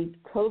 "A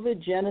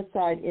COVID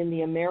Genocide in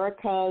the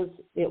Americas."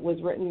 It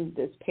was written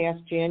this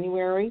past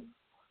January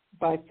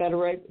by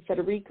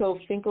Federico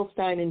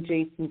Finkelstein and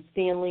Jason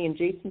Stanley. And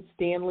Jason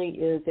Stanley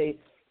is a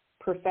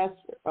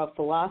professor of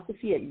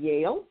philosophy at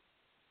Yale,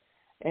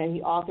 and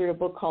he authored a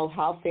book called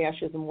How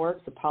Fascism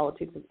Works, The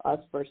Politics of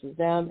Us versus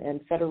Them.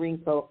 And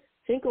Federico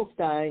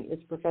Finkelstein is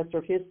professor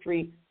of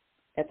history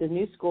at the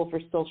New School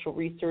for Social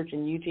Research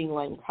in Eugene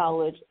Lang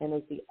College and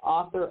is the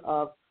author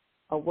of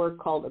a work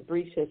called A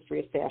Brief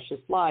History of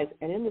Fascist Lies.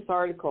 And in this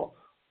article,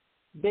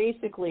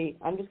 basically,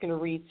 I'm just going to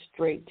read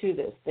straight to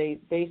this. They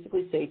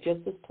basically say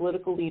just as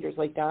political leaders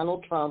like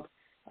Donald Trump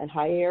and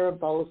Jair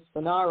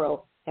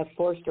Bolsonaro have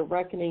forced a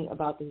reckoning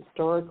about the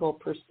historical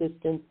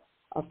persistence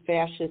of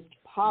fascist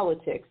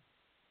politics,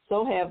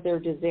 so have their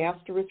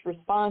disastrous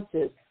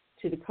responses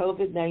to the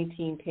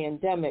COVID-19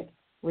 pandemic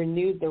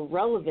renewed the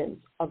relevance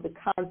of the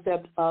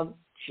concept of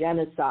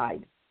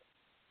genocide.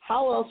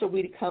 How else are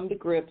we to come to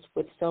grips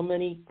with so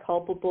many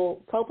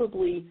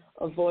culpably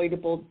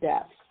avoidable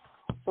deaths?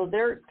 So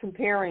they're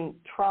comparing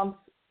Trump's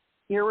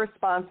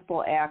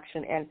irresponsible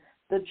action and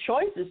the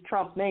choices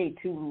Trump made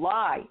to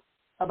lie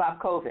about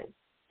COVID.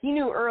 He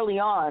knew early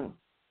on,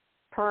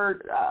 per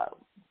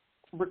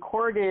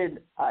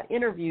recorded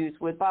interviews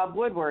with Bob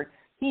Woodward,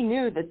 he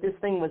knew that this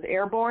thing was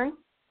airborne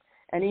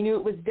and he knew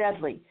it was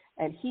deadly,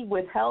 and he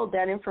withheld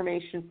that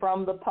information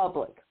from the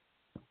public.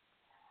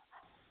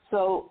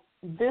 So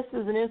this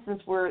is an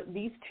instance where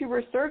these two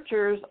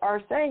researchers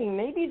are saying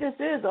maybe this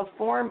is a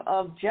form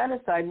of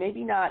genocide,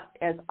 maybe not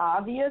as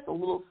obvious, a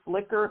little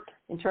slicker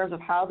in terms of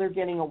how they're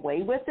getting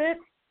away with it,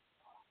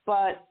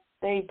 but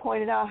they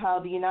pointed out how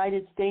the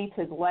United States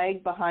has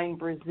lagged behind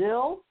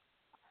Brazil,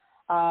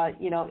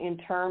 in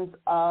terms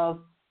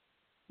of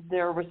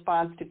their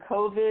response to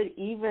COVID,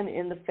 even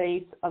in the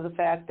face of the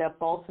fact that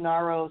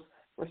Bolsonaro's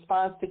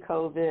response to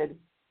COVID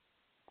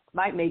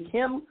might make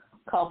him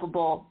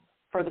culpable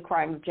for the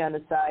crime of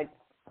genocide.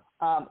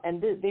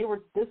 And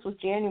this was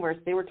January,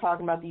 so they were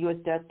talking about the U.S.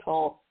 death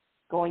toll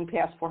going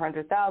past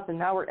 400,000.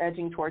 Now we're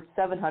edging towards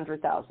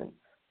 700,000.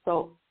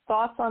 So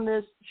thoughts on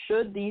this?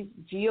 Should these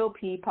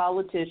GOP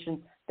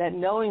politicians that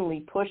knowingly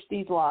push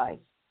these lies,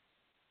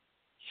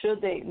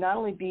 should they not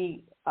only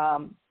be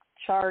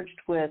charged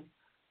with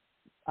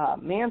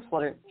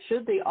manslaughter,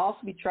 should they also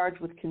be charged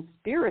with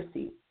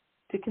conspiracy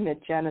to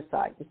commit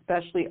genocide,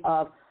 especially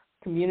of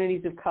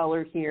communities of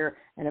color here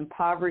and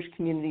impoverished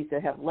communities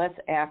that have less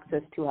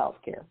access to health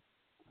care?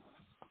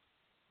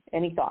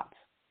 Any thoughts?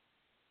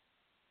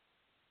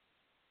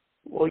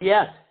 Well,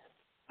 yes.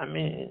 I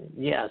mean,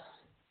 yes,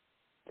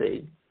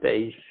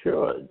 they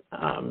should.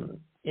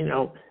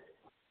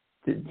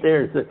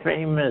 There's a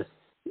famous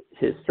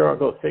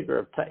historical figure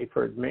of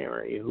Typhoid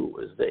Mary, who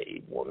was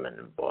a woman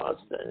in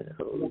Boston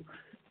who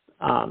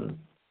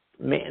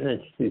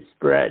managed to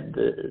spread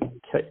the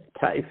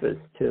typhus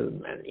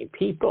to many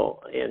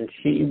people, and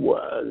she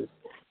was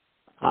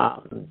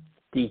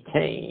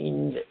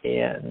detained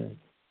and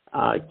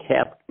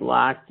kept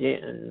locked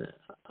in.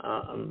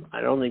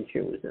 I don't think she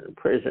was in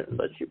prison,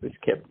 but she was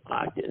kept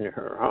locked in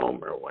her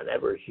home or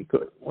whatever. She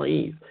couldn't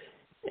leave.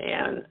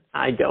 And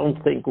I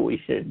don't think we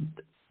should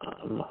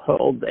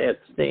hold that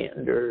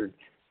standard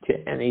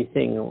to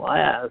anything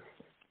less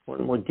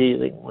when we're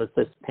dealing with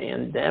this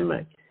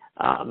pandemic.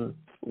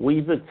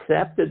 We've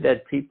accepted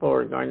that people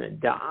are going to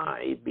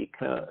die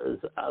because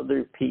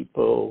other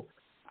people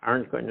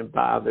aren't going to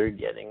bother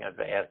getting a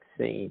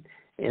vaccine.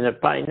 And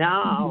if by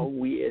now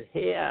we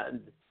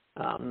had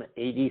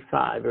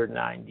 85 or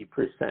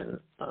 90%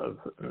 of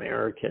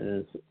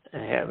Americans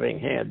having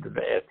had the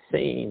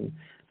vaccine,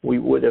 we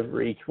would have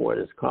reached what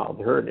is called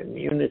herd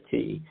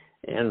immunity.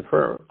 And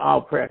for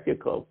all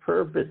practical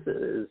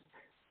purposes,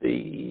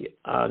 the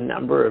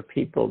number of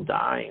people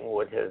dying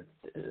would have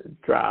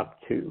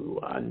dropped to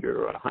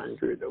under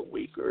 100 a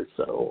week or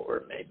so,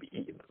 or maybe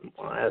even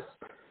less.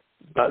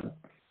 But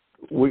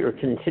we are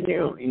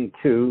continuing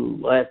to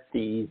let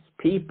these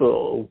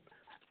people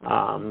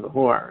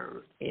who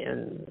are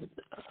in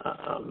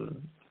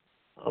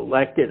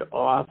elected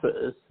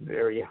office,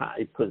 very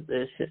high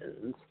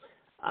positions,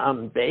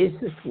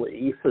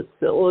 basically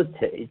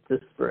facilitate the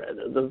spread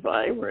of the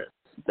virus.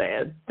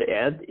 That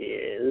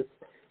is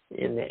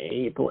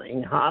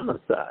enabling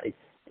homicide.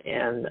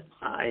 and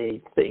I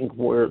think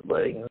we're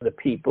letting the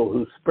people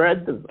who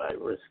spread the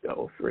virus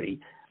go free.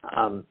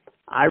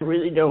 I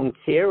really don't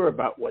care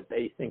about what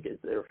they think is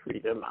their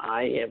freedom.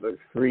 I have a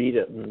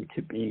freedom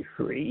to be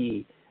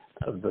free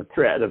of the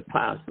threat of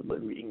possibly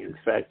being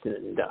infected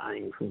and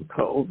dying from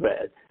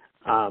COVID.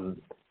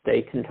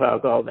 They can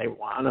talk all they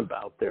want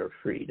about their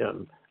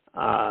freedom.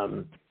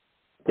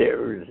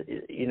 There's,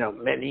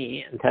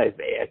 many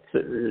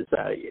anti-vaxxers.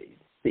 I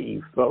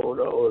see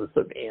photos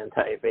of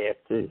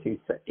anti-vaxxers who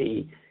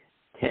say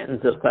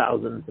tens of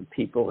thousands of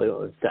people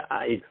who have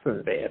died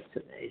from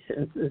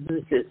vaccinations. This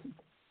is just,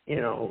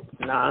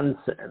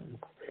 nonsense.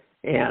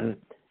 And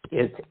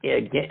it's,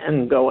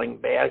 again, going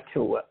back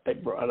to what I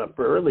brought up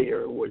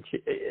earlier, which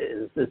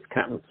is this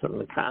comes from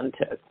the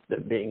context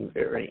of being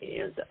very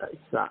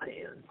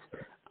anti-science.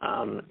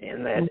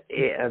 And that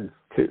adds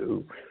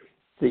to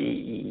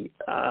the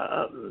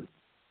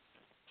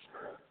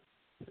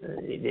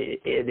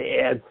it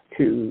adds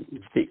to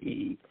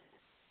the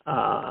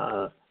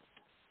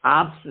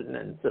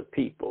obstinance of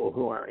people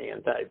who are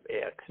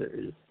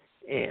anti-vaxxers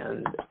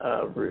and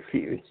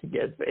refuse to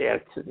get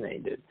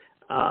vaccinated.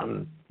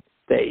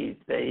 They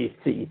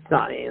see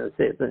science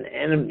as an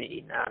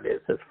enemy, not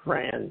as a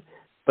friend,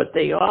 but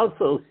they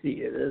also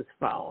see it as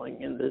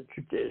following in the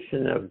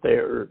tradition of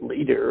their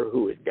leader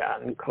who had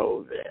gotten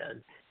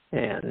COVID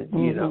and,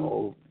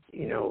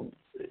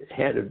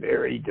 had a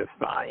very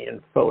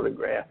defiant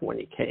photograph when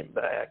he came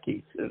back.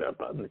 He stood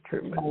up on the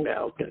Truman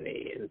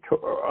balcony and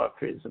tore off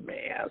his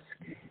mask.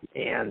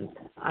 And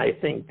I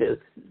think this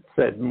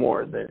said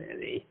more than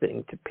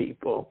anything to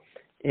people.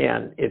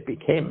 And it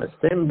became a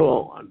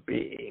symbol of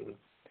being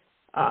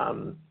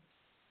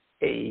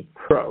a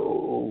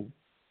pro-white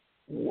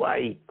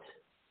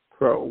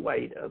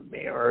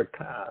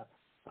America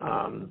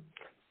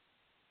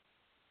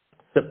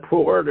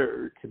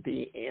supporter to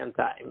be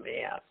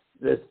anti-mask.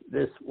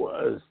 This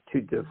was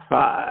to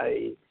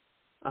defy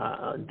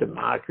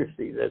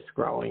democracy that's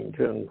growing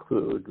to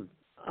include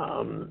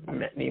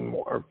many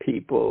more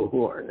people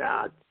who are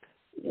not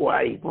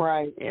white.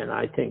 Right. And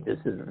I think this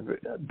is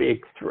a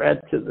big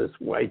threat to this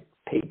white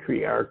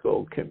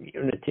patriarchal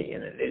community,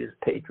 and it is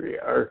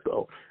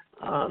patriarchal.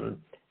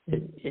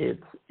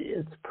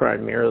 It's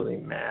primarily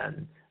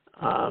men.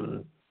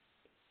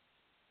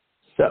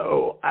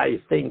 So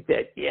I think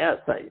that, yes,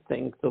 I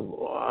think the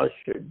law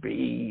should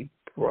be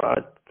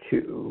brought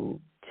to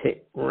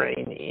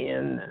rein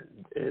in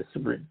this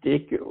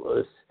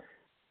ridiculous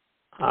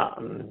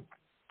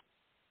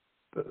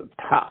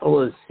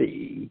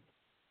policy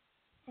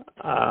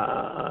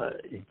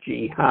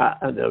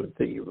jihad of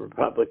the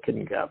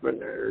Republican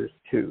governors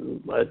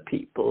to let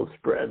people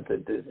spread the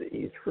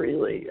disease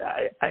freely.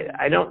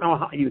 I don't know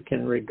how you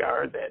can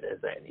regard that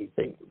as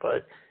anything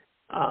but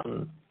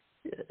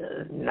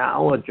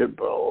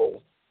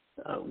knowledgeable,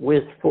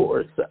 with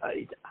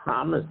foresight,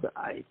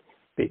 homicide,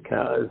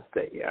 because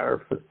they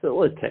are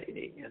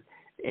facilitating it.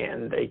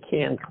 And they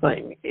can't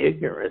claim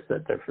ignorance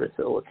that they're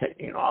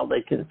facilitating. All they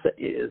can say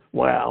is,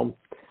 well,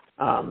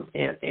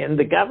 and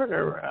the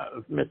governor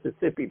of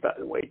Mississippi, by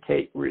the way,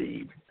 Tate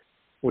Reeves,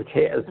 which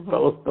has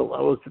both the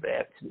lowest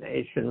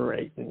vaccination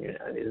rate in the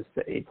United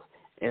States,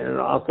 and it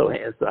also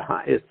has the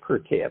highest per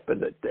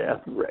capita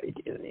death rate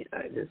in the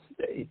United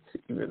States,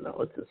 even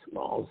though it's a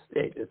small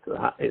state, it's the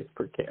highest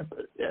per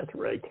capita death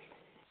rate.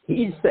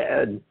 He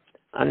said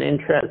an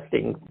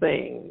interesting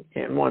thing,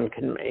 and one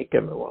can make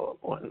him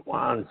what one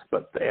wants,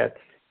 but that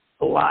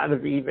a lot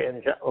of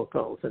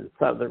evangelicals and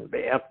Southern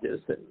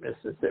Baptists in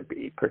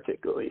Mississippi,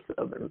 particularly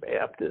Southern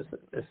Baptists in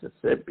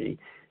Mississippi,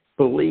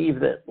 believe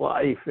that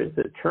life is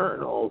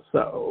eternal.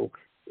 So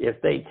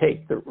if they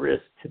take the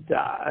risk to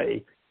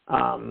die,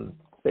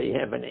 they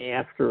have an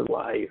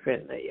afterlife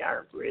and they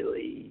aren't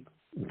really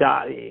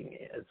dying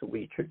as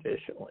we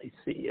traditionally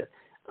see it.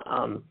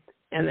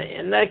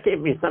 And that gave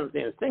me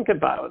something to think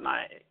about. And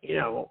I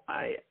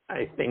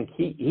think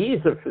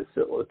he's a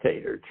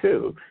facilitator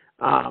too.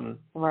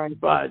 Right.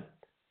 But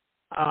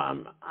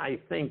I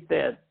think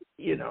that,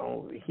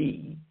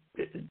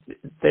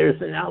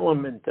 there's an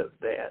element of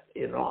that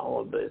in all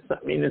of this. I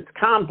mean, it's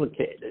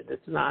complicated.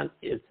 It's not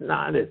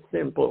as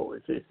simple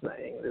as just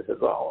saying this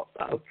is all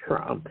about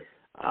Trump.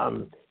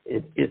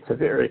 It's a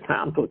very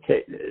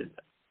complicated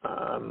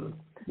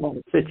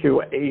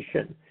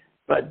situation.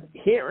 But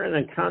here in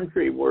a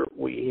country where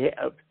we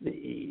have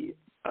the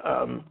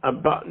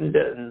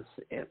abundance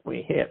and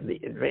we have the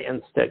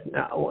advanced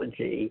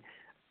technology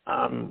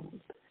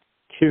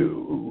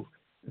to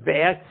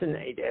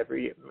vaccinate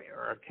every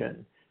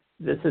American,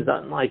 this is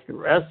unlike the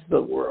rest of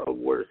the world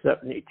where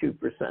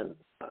 72%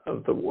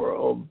 of the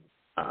world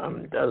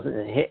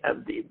doesn't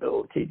have the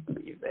ability to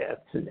be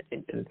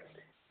vaccinated.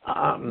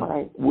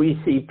 We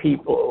see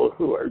people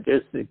who are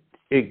just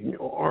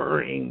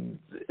ignoring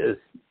this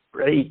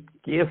great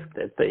gift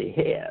that they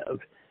have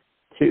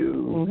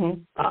to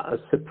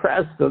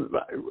suppress the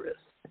virus.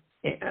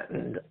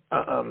 And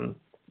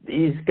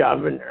these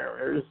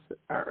governors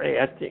are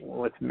acting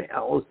with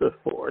malice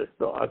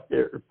aforethought.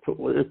 They're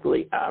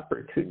politically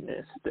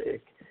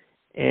opportunistic.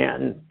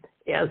 And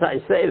as I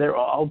say, they're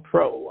all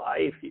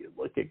pro-life. You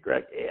look at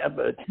Greg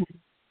Abbott,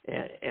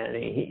 and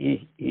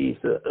he's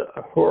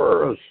a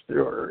horror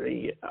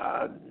story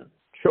on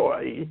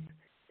choice,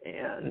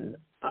 and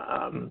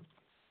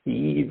he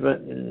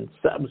even,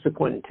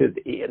 subsequent to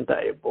the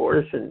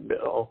anti-abortion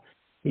bill,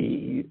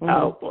 he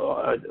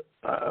outlawed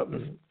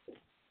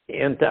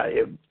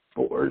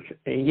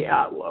he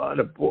outlawed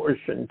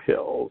abortion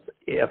pills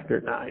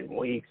after 9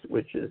 weeks,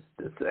 which is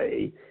to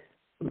say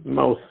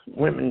most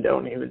women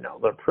don't even know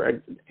they're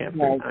pregnant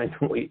after 9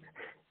 weeks.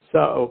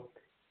 So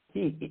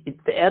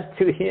that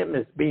to him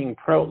is being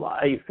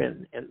pro-life,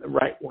 and the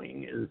right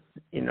wing is,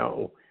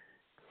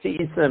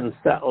 sees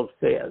themselves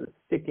as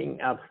sticking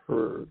up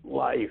for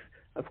life.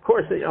 Of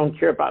course, they don't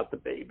care about the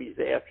babies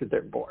after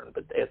they're born,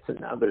 but that's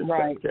another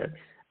subject.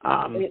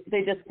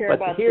 They just care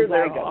about here the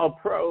they're zygote. all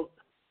pro.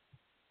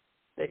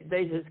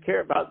 They just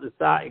care about the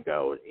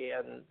zygote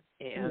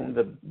and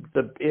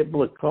the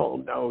biblical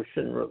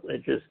notion,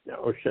 religious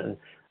notion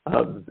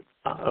of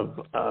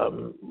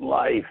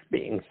life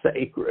being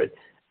sacred,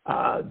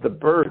 the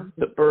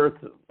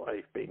birth of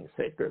life being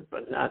sacred,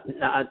 but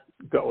not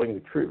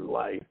going through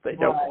life. They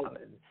don't want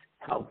to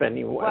help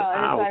anyone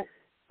out.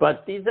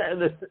 But these are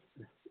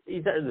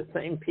the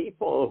same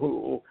people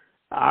who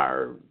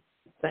are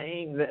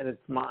saying that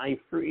it's my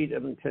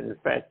freedom to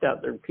infect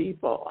other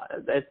people.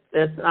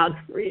 That's not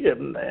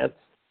freedom.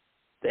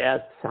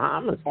 That's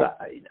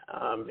homicide.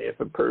 If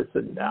a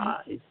person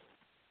dies,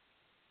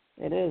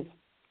 it is.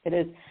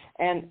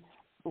 And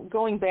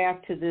going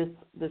back to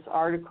this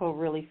article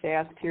really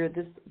fast here,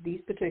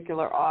 these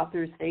particular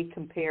authors, they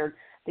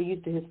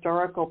used a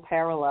historical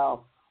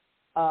parallel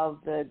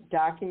of the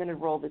documented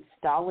role that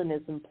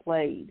Stalinism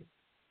played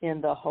in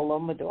the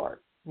Holodomor,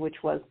 which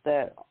was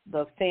the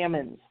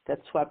famines that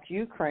swept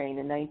Ukraine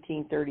in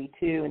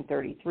 1932 and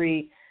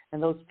 33,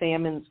 and those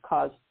famines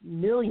caused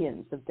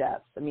millions of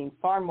deaths. I mean,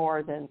 far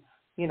more than,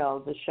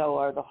 the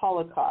Shoah or the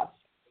Holocaust.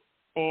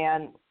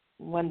 And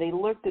when they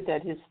looked at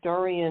that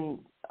historian,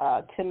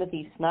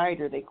 Timothy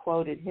Snyder, they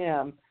quoted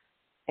him,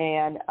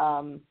 and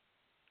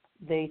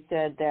they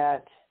said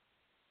that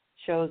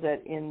shows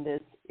that in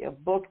a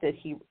book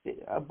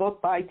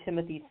by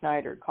Timothy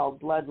Snyder called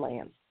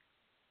Bloodlands,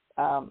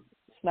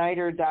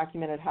 Snyder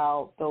documented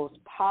how those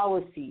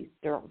policies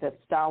that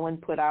Stalin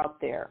put out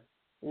there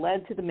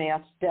led to the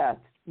mass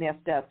deaths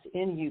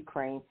in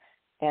Ukraine,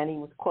 and he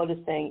was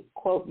quoted saying,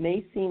 quote,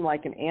 may seem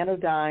like an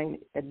anodyne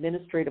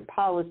administrative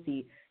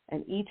policy,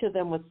 and each of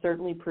them was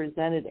certainly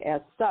presented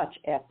as such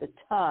at the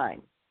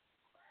time.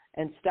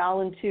 And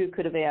Stalin, too,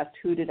 could have asked,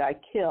 who did I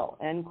kill,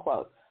 end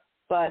quote.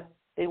 But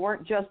they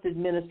weren't just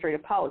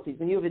administrative policies.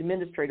 When you have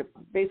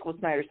basically what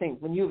Snyder's saying,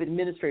 when you have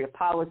administrative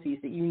policies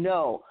that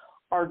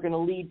are going to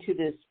lead to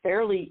this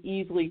fairly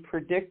easily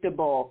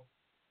predictable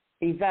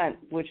event,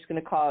 which is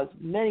going to cause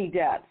many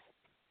deaths,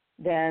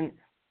 then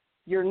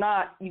you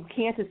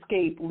can't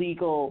escape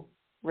legal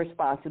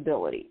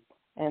responsibility.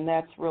 And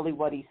that's really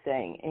what he's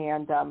saying.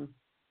 And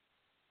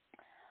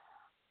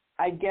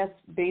I guess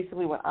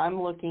basically what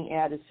I'm looking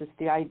at is just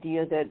the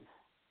idea that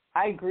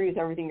I agree with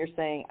everything you're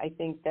saying. I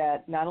think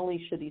that not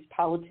only should these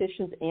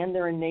politicians and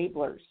their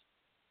enablers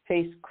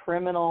face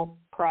criminal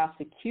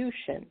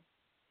prosecution,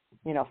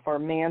 for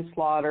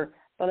manslaughter,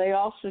 but they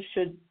also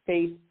should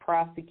face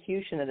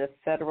prosecution at a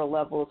federal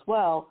level as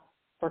well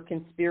for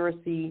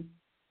conspiracy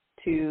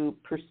to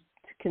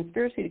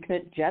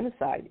commit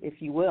genocide,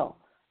 if you will.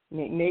 I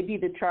mean, maybe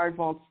the charge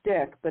won't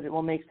stick, but it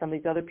will make some of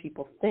these other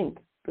people think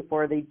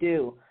before they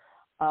do,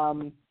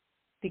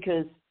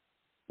 because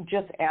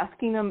just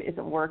asking them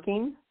isn't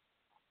working.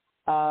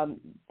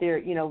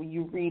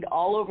 You read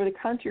all over the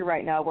country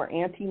right now where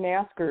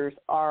anti-maskers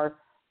are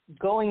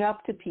going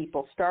up to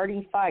people,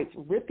 starting fights,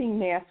 ripping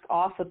masks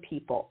off of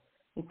people,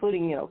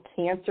 including,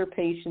 cancer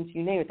patients,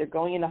 you name it. They're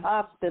going into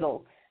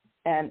hospitals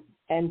and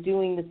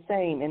doing the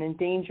same and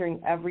endangering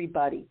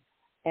everybody.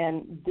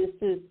 And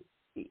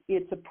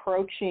it's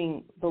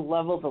approaching the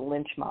level of a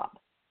lynch mob.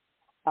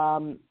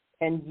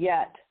 And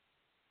yet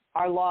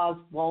our laws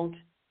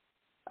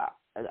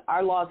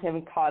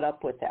haven't caught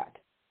up with that,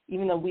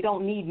 even though we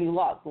don't need new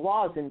laws. The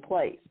law is in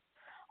place.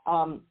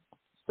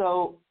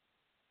 So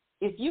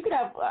if you could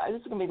have, this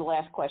is going to be the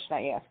last question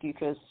I ask you,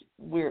 because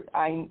we're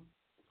going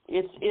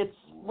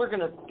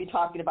to be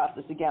talking about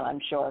this again, I'm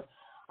sure.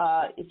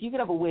 If you could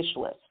have a wish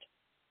list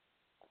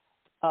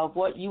of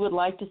what you would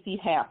like to see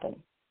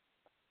happen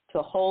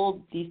to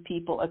hold these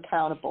people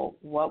accountable,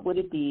 what would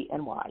it be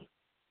and why?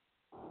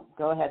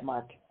 Go ahead,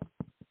 Mark.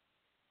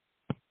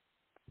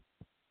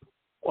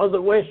 Well,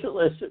 the wish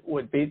list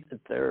would be that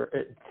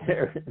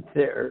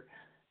they're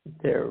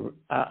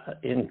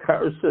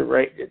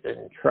incarcerated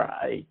and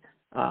tried.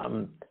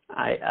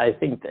 I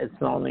think that's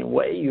the only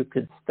way you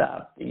could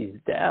stop these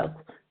deaths.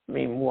 I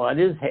mean, what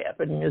is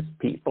happening is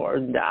people are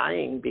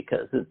dying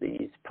because of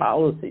these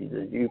policies,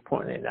 as you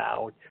pointed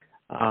out.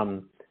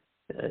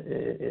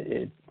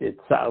 It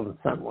sounds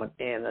somewhat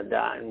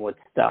anodyne what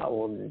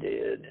Stalin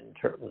did in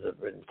terms of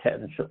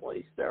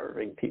intentionally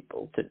starving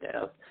people to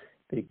death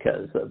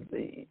because of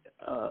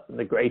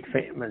the great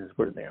famines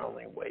were the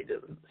only way to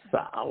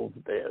solve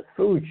the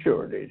food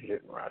shortage in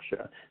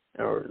Russia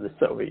or the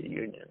Soviet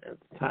Union at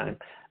the time.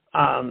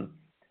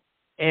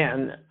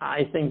 And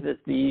I think that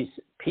these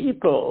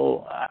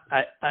people,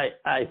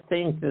 I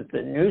think that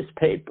the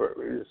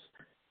newspapers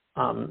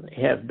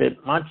have been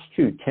much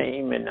too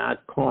tame in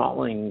not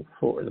calling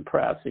for the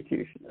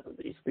prosecution of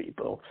these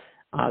people.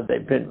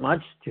 They've been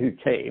much too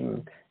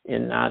tame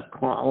in not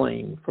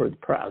calling for the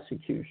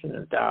prosecution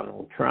of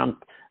Donald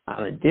Trump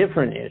on a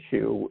different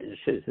issue,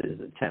 which is his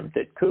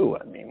attempted coup.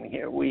 I mean,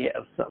 here we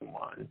have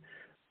someone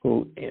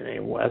who, in a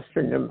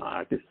Western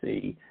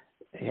democracy,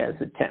 has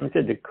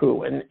attempted a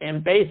coup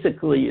and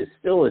basically is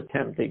still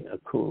attempting a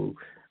coup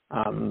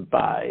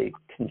by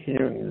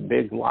continuing the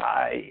big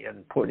lie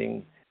and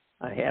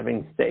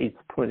having states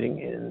putting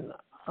in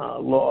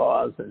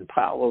laws and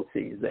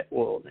policies that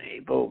will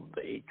enable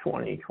the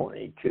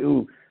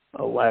 2022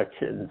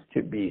 elections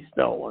to be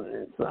stolen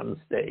in some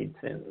states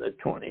and the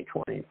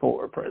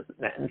 2024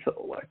 presidential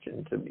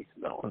election to be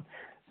stolen.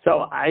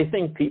 So I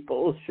think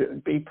people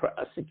should be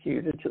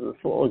prosecuted to the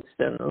full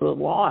extent of the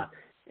law.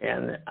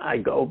 And I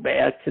go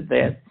back to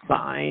that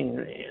sign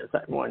as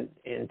I went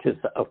into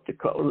South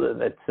Dakota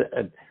that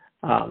said,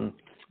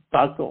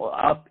 buckle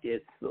up,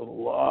 it's the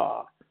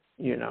law,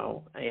 you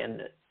know.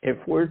 And if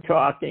we're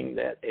talking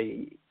that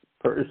a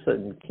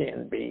person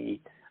can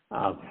be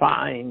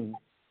fined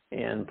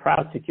and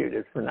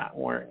prosecuted for not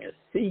wearing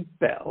a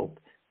seatbelt,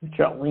 which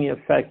only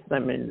affects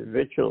them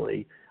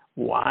individually,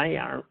 why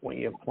aren't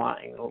we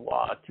applying the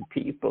law to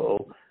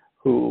people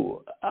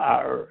who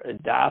are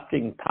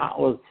adopting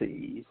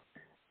policies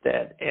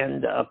that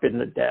end up in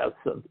the deaths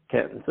of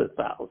tens of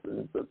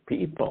thousands of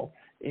people?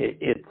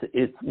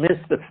 It's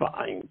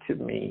mystifying to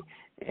me,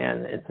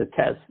 and it's a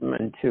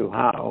testament to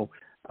how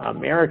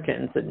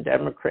Americans and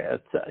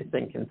Democrats, I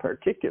think in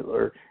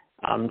particular,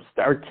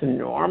 start to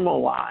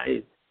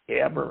normalize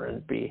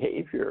aberrant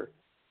behavior.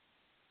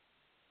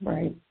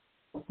 Right.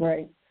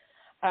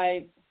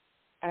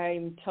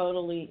 I'm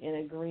totally in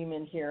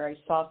agreement here. I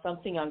saw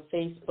something on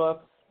Facebook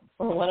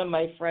where one of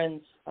my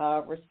friends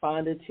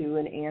responded to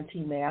an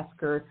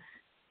anti-masker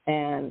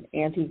and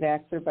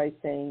anti-vaxxer by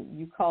saying,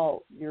 you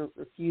call your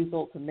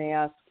refusal to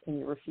mask and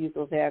your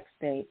refusal to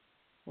vaccinate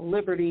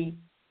liberty.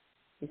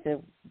 He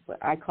said,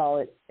 I call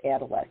it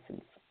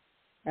adolescence.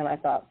 And I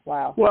thought,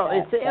 wow. Well,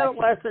 it's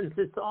adolescence.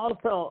 It's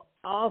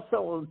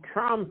also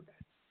Trump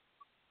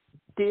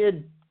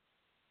did,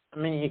 I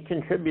mean, he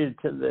contributed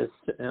to this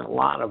in a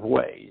lot of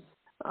ways.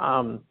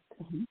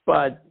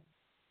 But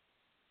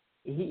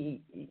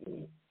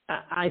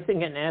I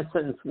think in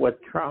essence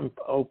what Trump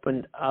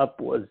opened up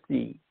was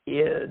the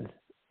id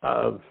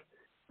of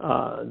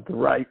the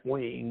right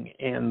wing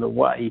and the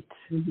white,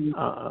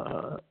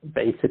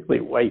 basically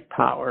white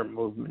power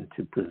movement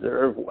to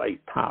preserve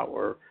white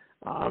power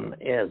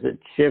as it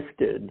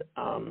shifted.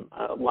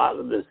 A lot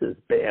of this is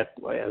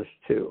backlash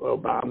to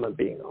Obama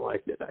being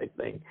elected, I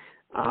think.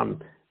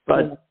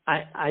 But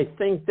I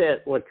think that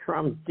what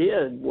Trump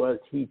did was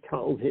he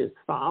told his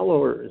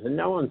followers, in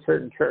no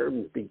uncertain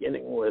terms,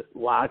 beginning with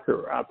lock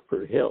her up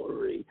for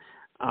Hillary,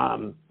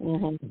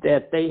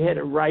 that they had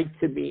a right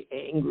to be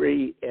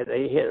angry, and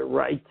they had a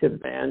right to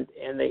vent,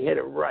 and they had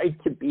a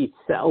right to be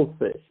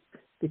selfish,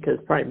 because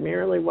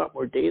primarily what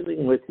we're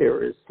dealing with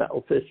here is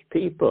selfish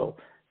people.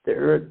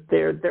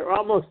 They're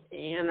almost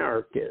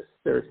anarchists.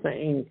 They're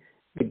saying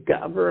the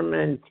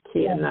government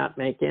cannot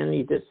make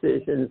any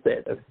decisions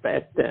that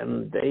affect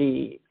them.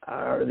 They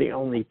are the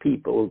only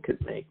people who could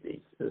make these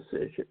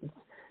decisions.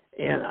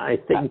 And I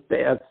think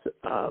that's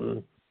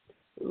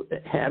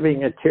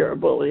having a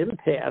terrible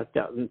impact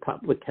on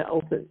public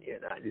health in the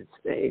United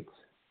States.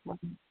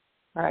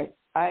 Right.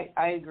 I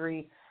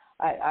agree.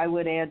 I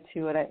would add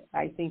to it,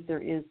 I think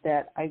there is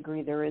that, I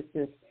agree, there is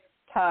this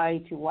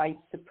tie to white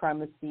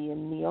supremacy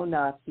and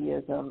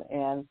neo-Nazism,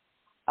 and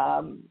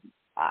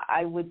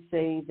I would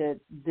say that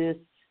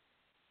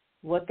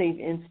what they've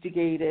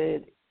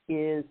instigated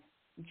is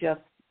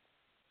just,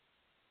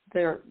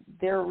 they're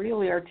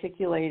really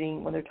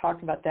articulating, when they're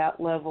talking about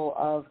that level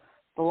of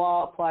the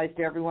law applies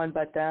to everyone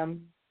but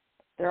them,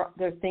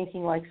 they're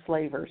thinking like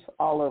slavers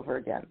all over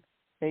again.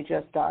 They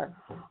just are.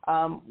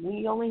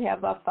 We only have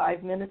about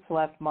 5 minutes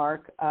left,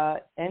 Mark.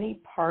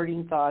 Any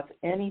parting thoughts,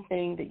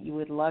 anything that you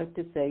would like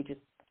to say, just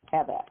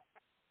have at.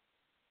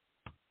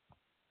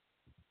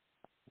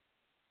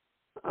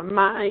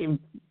 My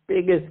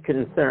biggest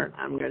concern,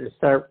 I'm going to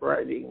start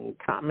writing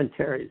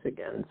commentaries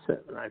again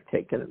soon. I've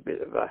taken a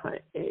bit of a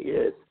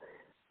hiatus,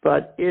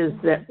 but is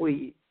that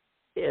we,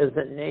 as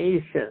a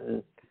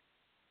nation,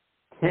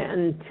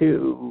 tend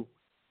to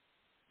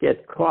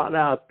get caught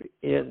up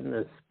in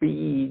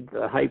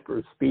the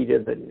hyper speed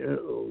of the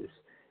news,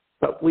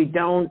 but we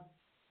don't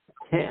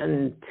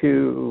tend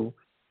to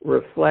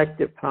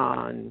reflect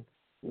upon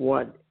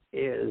what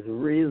is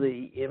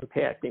really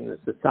impacting the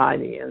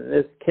society. In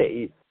this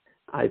case,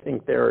 I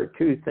think there are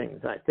two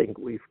things. I think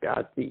we've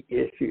got the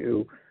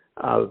issue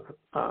of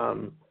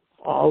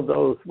all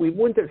those, we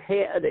wouldn't have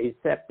had the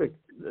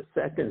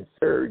second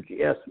surge.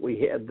 Yes,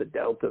 we had the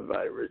Delta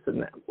virus,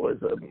 and that was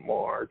a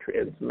more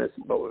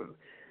transmissible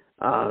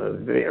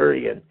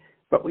variant.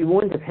 But we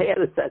wouldn't have had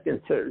a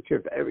second surge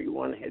if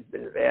everyone had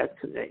been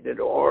vaccinated,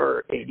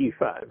 or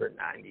 85 or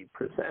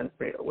 90%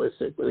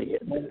 realistically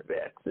had been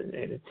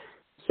vaccinated.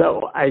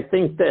 So I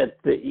think that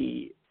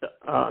the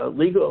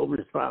legal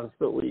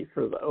responsibility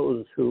for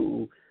those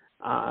who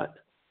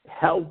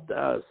helped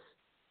us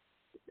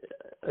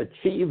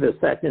achieve a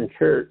second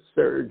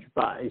surge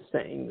by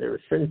saying there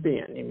shouldn't be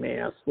any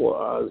mask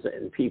laws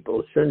and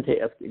people shouldn't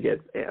have to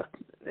get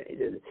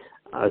vaccinated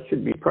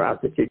should be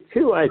prosecuted.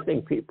 Two, I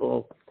think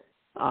people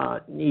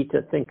need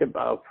to think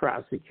about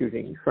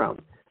prosecuting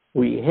Trump.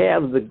 We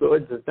have the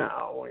goods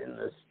now in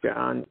this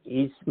John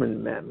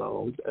Eastman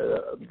memo,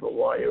 the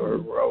lawyer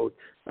wrote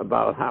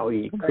about how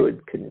he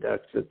could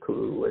conduct a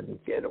coup and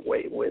get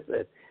away with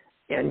it.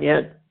 And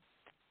yet,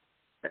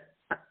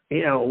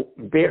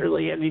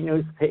 barely any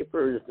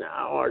newspapers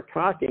now are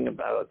talking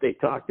about it. They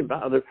talked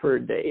about it for a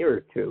day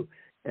or two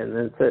and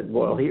then said,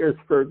 well, here's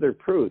further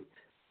proof.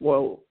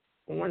 Well,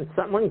 when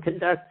someone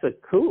conducts a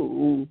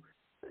coup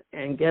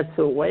and gets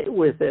away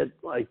with it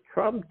like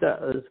Trump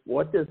does,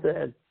 what does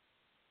that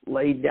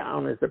lay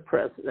down as a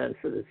precedent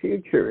for the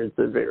future? It's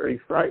a very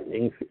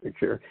frightening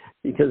future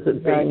because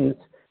it means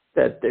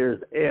that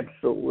there's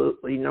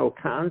absolutely no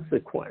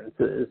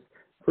consequences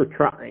for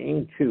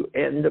trying to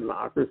end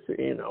democracy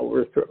and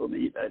overthrow the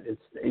United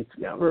States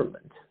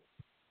government.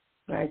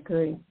 I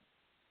agree.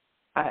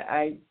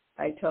 I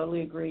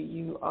totally agree.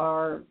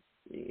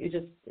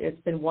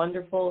 It's been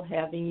wonderful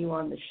having you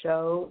on the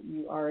show.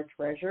 You are a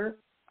treasure.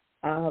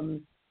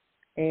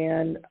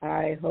 And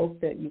I hope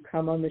that you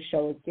come on the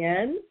show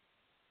again.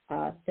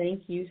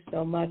 Thank you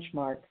so much,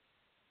 Mark.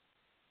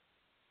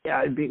 Yeah,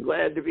 I'd be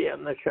glad to be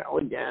on the show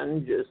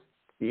again. Just,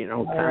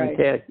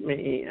 contact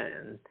me,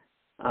 and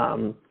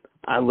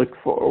I look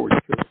forward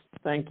to it.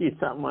 Thank you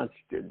so much,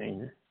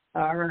 Jeanine.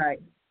 All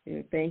right.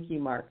 Thank you,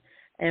 Mark.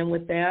 And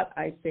with that,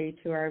 I say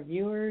to our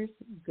viewers,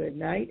 good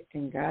night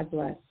and God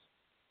bless.